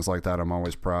see things like that. I'm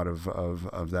always proud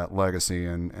of that legacy,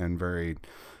 and very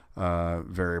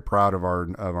very proud of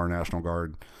our National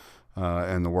Guard.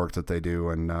 And the work that they do.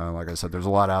 And like I said, there's a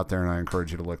lot out there, and I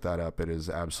encourage you to look that up. It is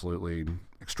absolutely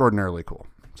extraordinarily cool.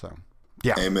 So,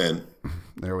 yeah. Amen.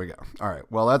 There we go. All right.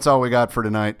 Well, that's all we got for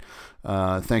tonight.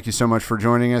 Thank you so much for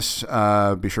joining us.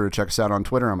 Be sure to check us out on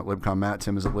Twitter. I'm at LibconMatt.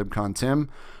 Tim is at LibconTim.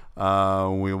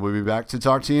 We will be back to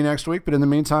talk to you next week. But in the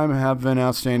meantime, have an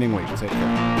outstanding week. Take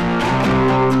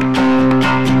care.